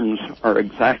different forms are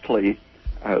exactly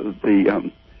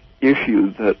the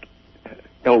issue that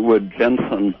Elwood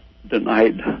Jensen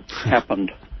denied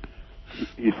happened.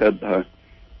 He said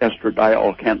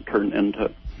estradiol can't turn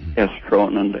into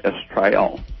estrone and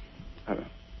estriol.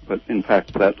 But in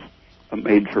fact, that's a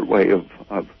major way of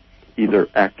either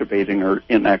activating or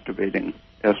inactivating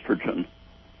estrogen,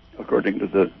 according to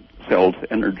the cell's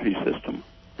energy system.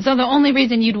 So the only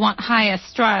reason you'd want high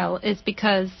estriol is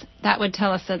because that would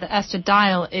tell us that the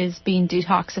estradiol is being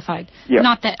detoxified. Yeah.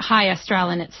 Not that high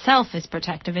estrol in itself is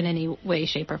protective in any way,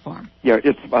 shape, or form. Yeah,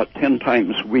 it's about 10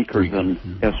 times weaker than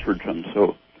estrogen.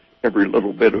 So every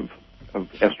little bit of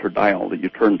estradiol that you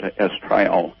turn to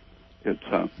estriol, it's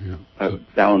a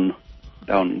down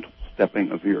stepping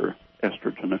of your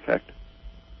estrogen effect.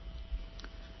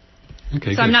 Okay,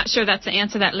 so good. I'm not sure that's the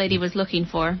answer that lady was looking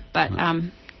for, but...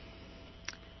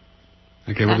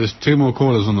 Okay, well, there's two more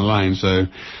callers on the line, so...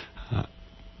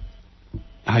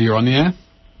 you're on the air?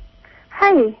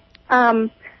 Hi.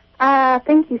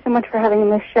 Thank you so much for having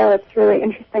this show. It's really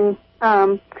interesting.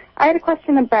 I had a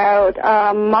question about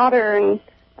modern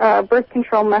birth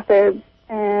control methods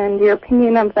and your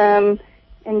opinion of them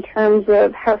in terms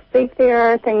of how safe they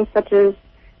are, things such as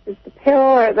the pill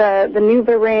or the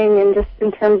Nuva ring, and just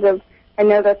in terms of, I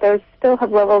know that those still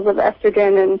have levels of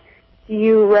estrogen, and do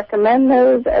you recommend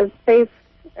those as safe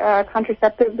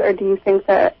contraceptives, or do you think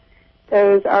that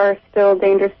those are still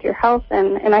dangerous to your health?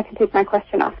 And I can take my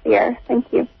question off the air.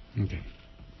 Thank you. Okay.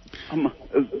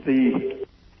 The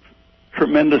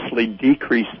tremendously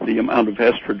decrease the amount of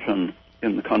estrogen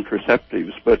in the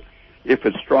contraceptives, but if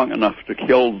it's strong enough to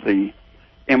kill the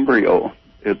embryo,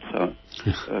 it's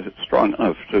strong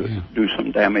enough to do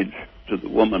some damage to the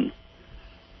woman.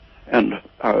 And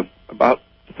about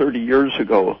 30 years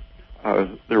ago,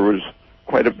 there was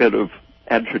quite a bit of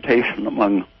agitation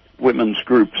among women's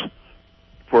groups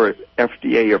for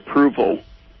FDA approval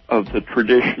of the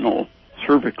traditional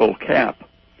cervical cap,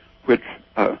 which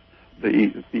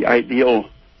the ideal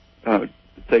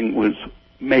thing was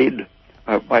made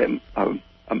by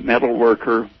a metal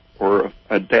worker or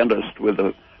a dentist with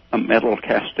a metal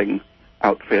casting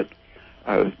outfit.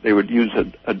 They would use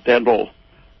a dental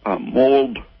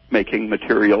mold-making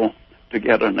material to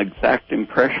get an exact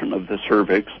impression of the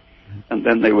cervix, and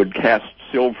then they would cast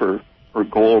silver or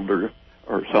gold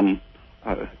or some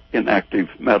inactive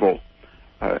metal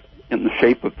in the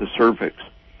shape of the cervix,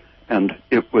 and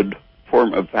it would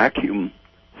form a vacuum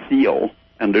seal,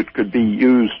 and it could be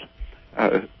used,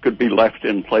 could be left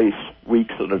in place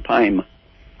weeks at a time.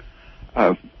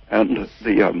 And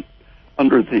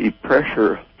under the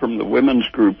pressure from the women's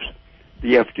groups,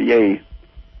 the FDA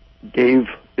gave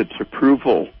its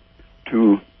approval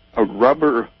to a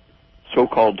rubber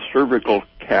so-called cervical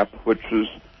cap, which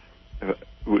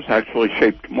was actually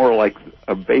shaped more like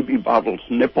a baby bottle's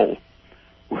nipple,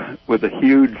 with a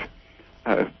huge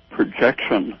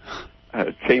projection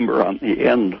chamber on the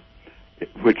end,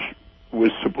 which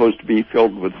was supposed to be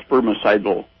filled with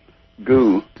spermicidal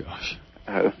goo. Gosh.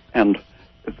 And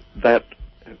that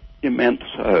immense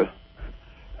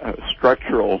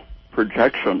structural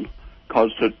projection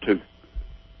caused it to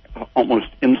almost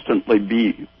instantly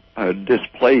be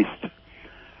displaced.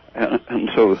 And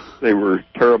so they were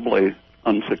terribly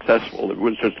unsuccessful. It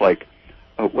was just like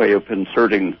a way of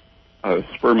inserting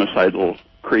spermicidal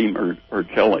cream or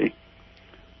jelly.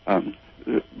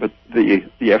 But the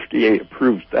FDA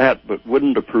approved that, but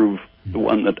wouldn't approve the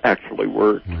one that actually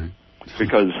worked,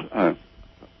 because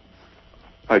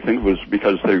I think it was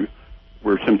because they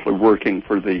were simply working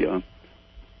for the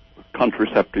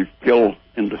contraceptive pill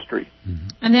industry.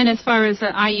 And then as far as the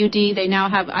IUD, they now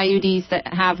have IUDs that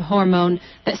have hormone,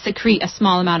 that secrete a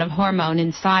small amount of hormone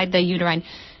inside the uterine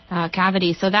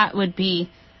cavity. So that would be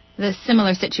the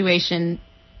similar situation.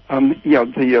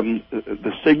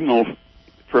 The signal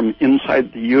from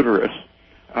inside the uterus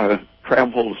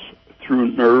travels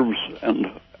through nerves and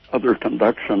other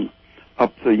conduction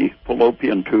up the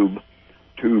fallopian tube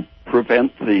to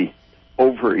prevent the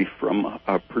ovary from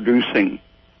producing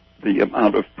the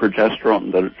amount of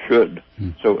progesterone that it should.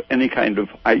 So any kind of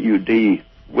IUD,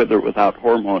 with or without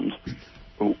hormones,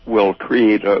 will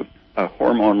create a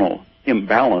hormonal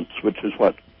imbalance, which is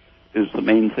what is the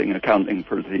main thing accounting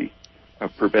for the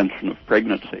prevention of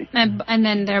pregnancy. And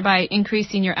then thereby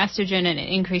increasing your estrogen and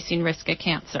increasing risk of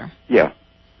cancer. Yeah.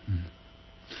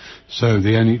 So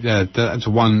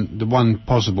the one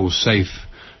possible safe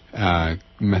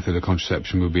method of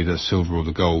contraception would be the silver or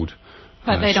the gold.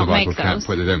 But they don't make those.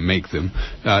 But they don't make them.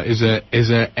 Is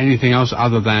there anything else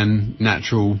other than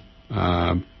natural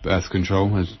birth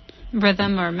control?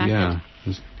 Rhythm or method?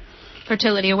 Yeah.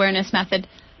 Fertility awareness method?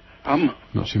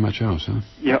 Not too much else, huh?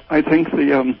 Yeah, I think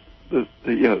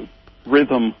the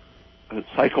rhythm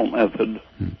cycle method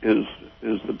is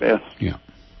the best. Yeah.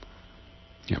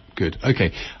 Yep, good.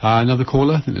 Okay, another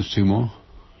caller. I think there's two more.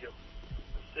 Yep.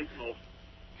 The signal.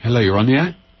 Hello, you're on the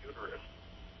air. Uterus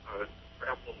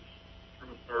travels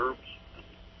through nerves.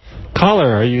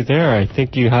 Caller, are you there? I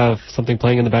think you have something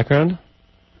playing in the background.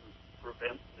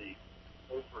 Prevent the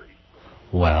ovary.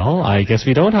 Well, I guess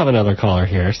we don't have another caller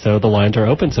here, so the lines are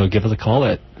open. So give us a call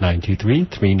at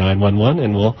 923-3911,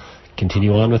 and we'll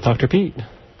continue on with Dr. Peat.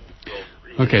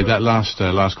 Okay, that last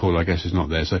caller, I guess, is not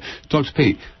there. So, Dr.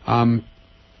 Peat,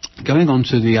 going on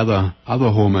to the other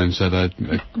hormones that are...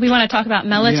 we want to talk about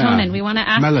melatonin. Yeah, we want to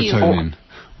ask melatonin.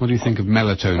 What do you think of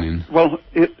melatonin? Well,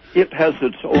 it has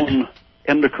its own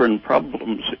endocrine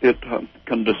problems. It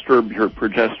can disturb your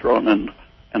progesterone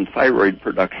and thyroid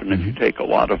production if you take a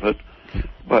lot of it.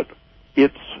 But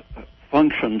its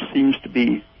function seems to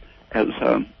be as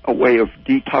a way of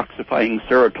detoxifying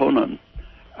serotonin.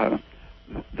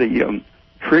 The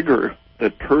trigger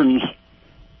that turns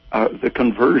the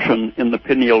conversion in the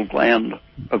pineal gland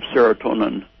of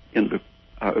serotonin into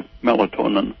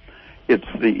melatonin, it's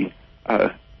the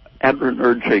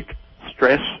adrenergic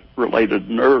stress-related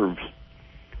nerves.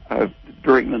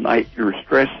 During the night, your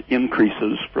stress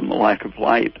increases from the lack of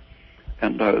light,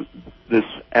 and this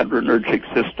adrenergic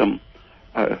system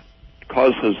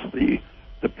causes the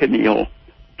pineal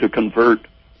to convert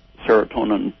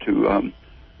serotonin to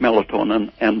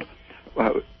melatonin, and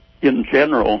in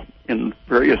general, in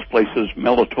various places,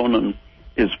 melatonin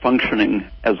is functioning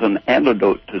as an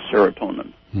antidote to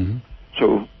serotonin. Mm-hmm.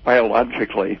 So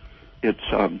biologically, it's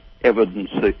evidence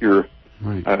that you're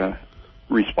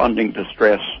responding to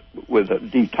stress with a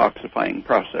detoxifying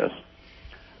process.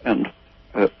 And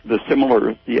the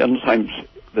enzymes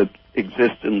that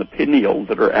exist in the pineal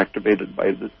that are activated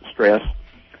by the stress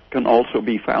can also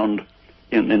be found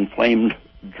in inflamed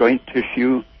joint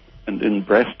tissue and in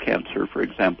breast cancer, for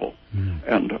example.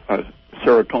 And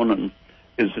serotonin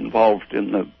is involved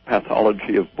in the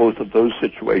pathology of both of those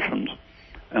situations.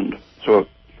 And so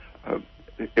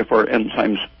if our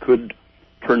enzymes could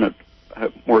turn it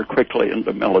more quickly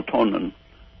into melatonin,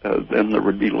 then there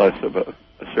would be less of a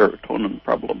serotonin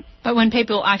problem. But when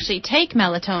people actually take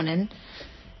melatonin...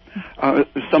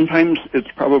 sometimes it's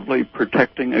probably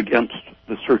protecting against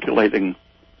the circulating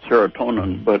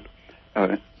serotonin, but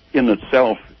in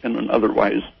itself, in an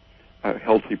otherwise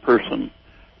healthy person,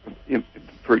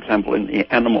 for example, in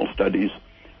the animal studies,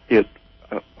 it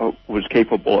was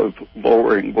capable of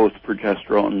lowering both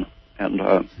progesterone and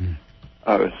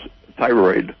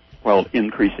thyroid while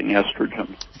increasing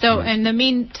estrogen. So in the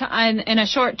meantime, in a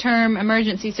short-term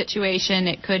emergency situation,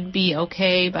 it could be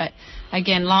okay, but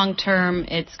again, long-term,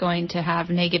 it's going to have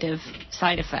negative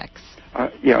side effects.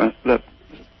 Yeah, that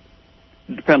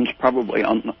depends probably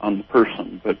on the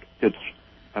person, but it's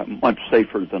much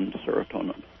safer than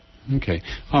serotonin. Okay.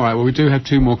 All right. Well, we do have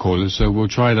two more callers, so we'll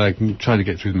try to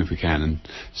get through them if we can and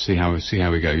see how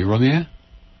we go. You're on the air?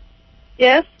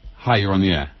 Yes. Hi, you're on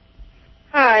the air.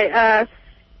 Hi.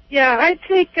 Yeah, I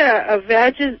take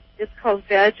it's called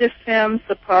Vagifem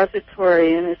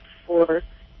suppository, and it's for,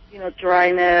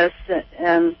 dryness,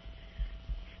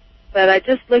 but I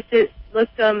just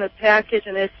looked on the package,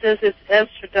 and it says it's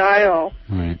estradiol.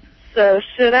 Right. So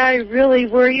should I really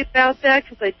worry about that?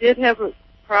 Because I did have a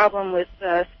problem with,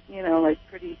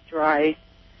 pretty dry.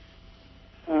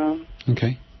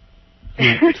 Okay.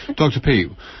 Dr.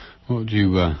 Peat, what do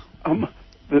you...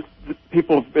 The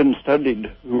people have been studied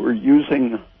who were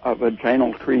using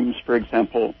vaginal creams, for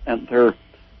example, and their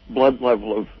blood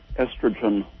level of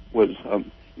estrogen was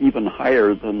even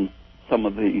higher than some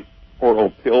of the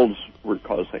oral pills were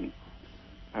causing.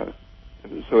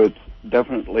 So it's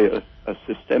definitely a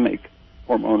systemic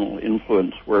hormonal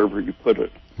influence wherever you put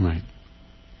it. Right.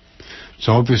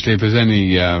 So obviously if there's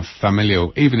any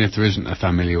familial, even if there isn't a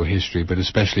familial history, but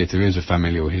especially if there is a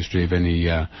familial history of any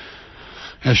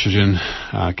estrogen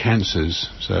cancers,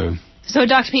 So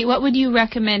Dr. Peat, what would you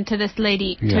recommend to this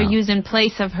lady to use in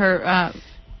place of her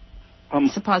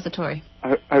suppository?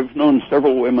 I've known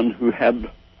several women who had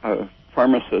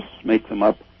pharmacists make them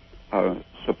up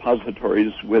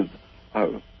suppositories with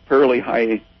a fairly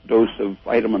high dose of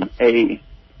vitamin A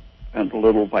and a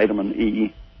little vitamin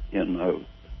E in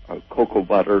cocoa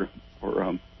butter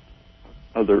or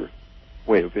other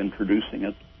way of introducing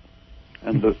it.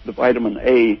 And the vitamin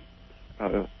A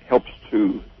helps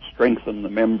to strengthen the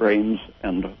membranes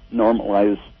and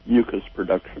normalize mucus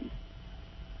production.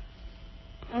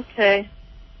 Okay.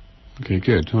 Okay,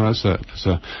 good. Well, that's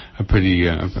a pretty.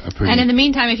 And in the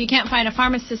meantime, if you can't find a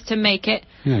pharmacist to make it,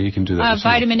 you can do that.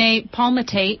 Vitamin A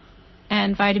palmitate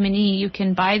and vitamin E, you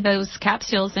can buy those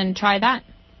capsules and try that.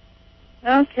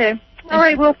 Okay. All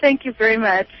right. Well, thank you very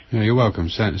much. Yeah, you're welcome.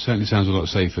 Certainly sounds a lot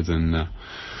safer than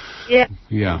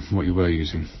what you were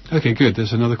using. Okay, good.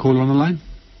 There's another caller on the line.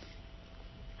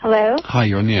 Hello? Hi,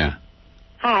 you're on the air.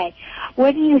 Hi.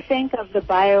 What do you think of the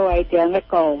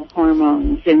bioidentical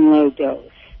hormones in low dose?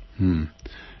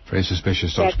 Very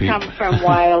suspicious, That Dr. Peat. come from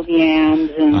wild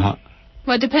yams and...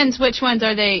 Well, it depends which ones.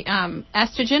 Are they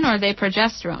estrogen or are they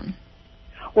progesterone?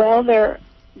 Well, they're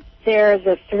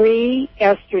the 3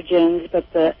 estrogens, but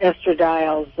the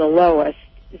estradiol's the lowest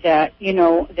that,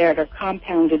 that are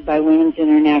compounded by Women's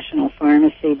International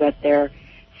Pharmacy, but they're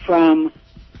from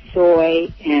soy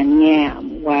and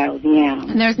yam, wild yam.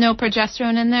 And there's no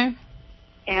progesterone in there?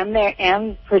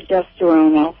 And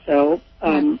progesterone also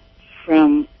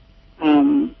from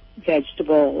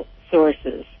vegetable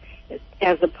sources,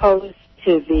 as opposed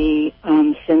to the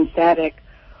synthetic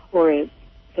or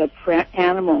the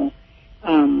animal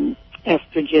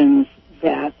estrogens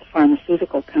that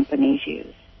pharmaceutical companies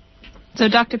use. So,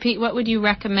 Dr. Peat, what would you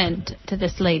recommend to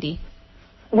this lady?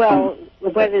 Well,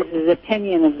 what is his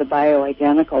opinion of the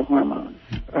bioidentical hormones?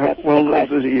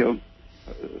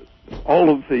 All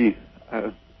of the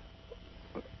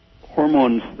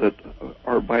hormones that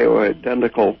are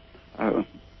bioidentical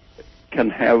can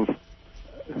have,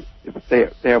 they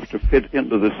have to fit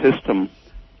into the system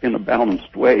in a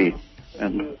balanced way,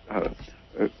 and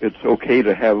it's okay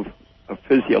to have a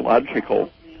physiological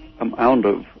amount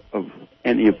of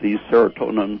any of these,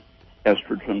 serotonin,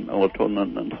 estrogen,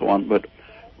 melatonin, and so on. But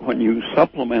when you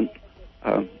supplement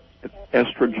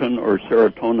estrogen or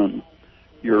serotonin,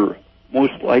 you're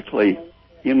most likely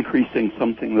increasing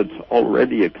something that's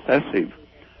already excessive.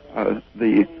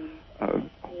 The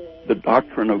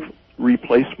doctrine of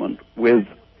replacement with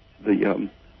the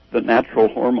natural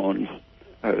hormones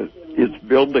is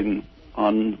building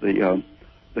on the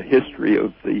history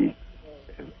of the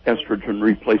estrogen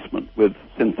replacement with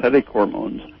synthetic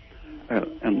hormones,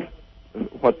 and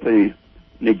what they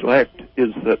neglect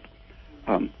is that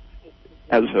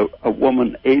as a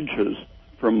woman ages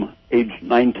from age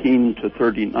 19 to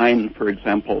 39, for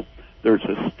example, there's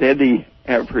a steady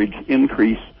average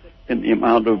increase in the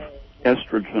amount of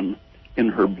estrogen in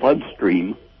her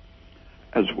bloodstream,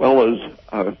 as well as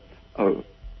a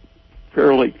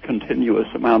fairly continuous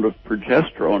amount of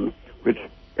progesterone, which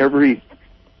every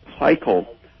cycle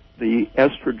the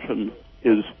estrogen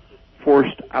is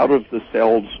forced out of the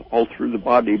cells all through the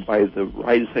body by the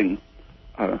rising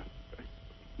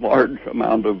large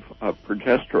amount of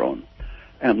progesterone.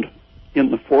 And in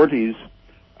the 40s,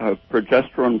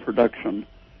 progesterone production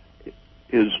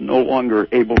is no longer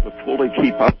able to fully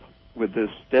keep up with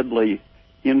this steadily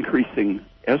increasing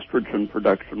estrogen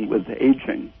production with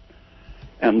aging.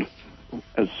 And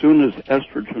as soon as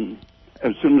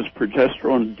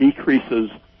progesterone decreases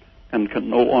and can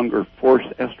no longer force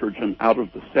estrogen out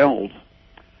of the cells,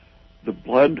 the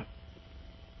blood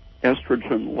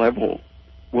estrogen level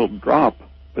will drop,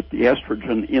 but the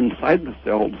estrogen inside the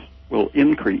cells will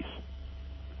increase.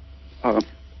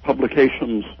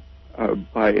 Publications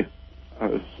by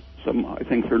some, I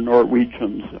think they're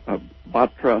Norwegians,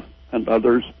 Batra and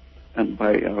others, and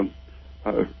by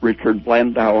Richard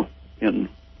Blandau in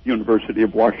University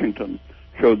of Washington,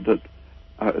 showed that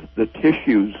the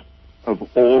tissues of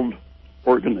old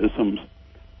organisms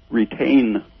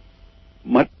retain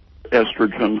much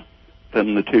estrogen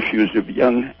than the tissues of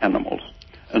young animals.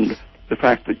 And the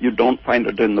fact that you don't find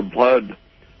it in the blood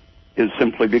is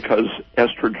simply because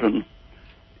estrogen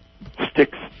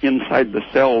sticks inside the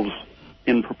cells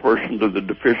in proportion to the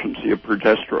deficiency of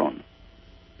progesterone.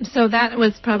 So that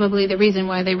was probably the reason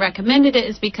why they recommended it,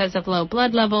 is because of low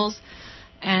blood levels.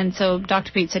 And so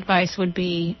Dr. Peat's advice would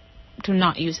be to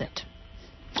not use it.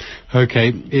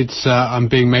 Okay, it's I'm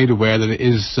being made aware that it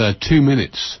is 2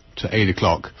 minutes to 8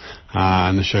 o'clock,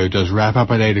 and the show does wrap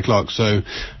up at 8 o'clock. So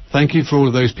thank you for all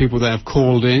of those people that have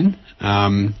called in.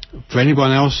 For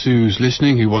anyone else who's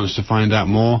listening who wants to find out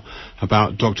more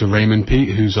about Dr. Raymond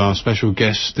Peat, who's our special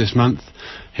guest this month,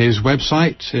 his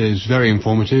website is very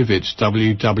informative. It's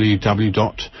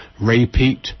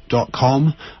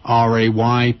www.raypeat.com,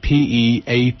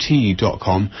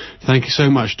 RAYPEAT.com. Thank you so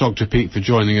much, Dr. Peat, for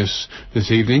joining us this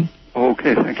evening.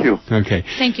 Okay, thank you. Okay.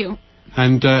 Thank you.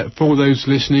 And for those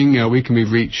listening, we can be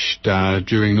reached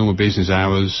during normal business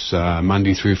hours,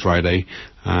 Monday through Friday.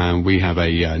 We have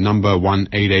a number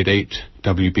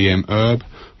 1-888-WBM-HERB,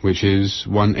 which is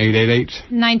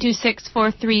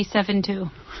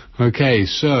 1-888-926-4372. Okay,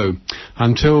 so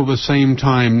until the same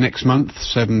time next month,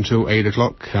 7 till 8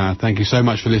 o'clock, thank you so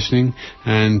much for listening.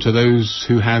 And to those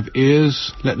who have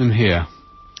ears, let them hear.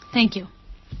 Thank you.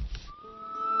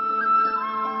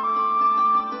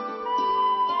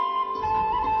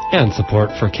 And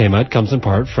support for KMUD comes in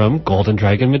part from Golden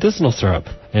Dragon Medicinal Syrup,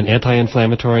 an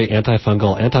anti-inflammatory,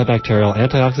 antifungal, antibacterial,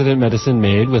 antioxidant medicine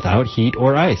made without heat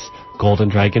or ice. Golden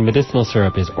Dragon Medicinal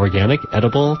Syrup is organic,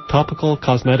 edible, topical,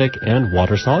 cosmetic, and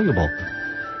water-soluble.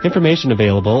 Information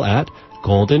available at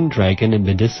Golden Dragon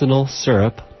Medicinal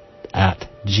Syrup at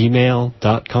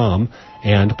gmail.com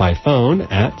and by phone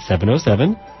at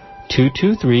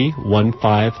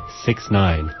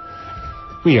 707-223-1569.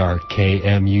 We are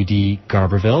KMUD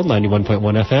Garberville,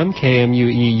 91.1 FM,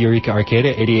 KMUE Eureka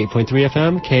Arcata, 88.3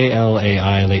 FM,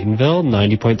 KLAI Laytonville,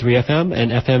 90.3 FM,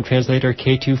 and FM translator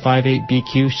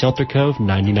K258BQ Shelter Cove,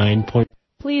 99.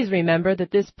 Please remember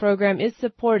that this program is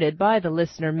supported by the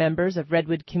listener members of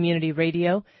Redwood Community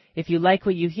Radio. If you like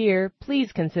what you hear,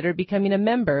 please consider becoming a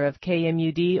member of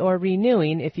KMUD or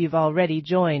renewing if you've already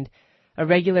joined. A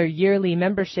regular yearly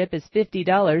membership is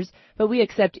 $50, but we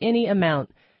accept any amount.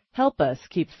 Help us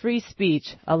keep free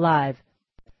speech alive.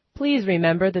 Please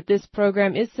remember that this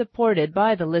program is supported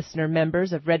by the listener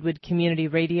members of Redwood Community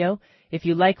Radio. If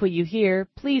you like what you hear,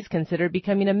 please consider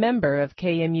becoming a member of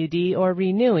KMUD or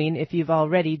renewing if you've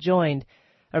already joined.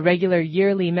 A regular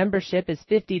yearly membership is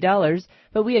 $50,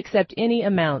 but we accept any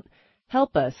amount.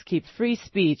 Help us keep free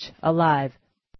speech alive.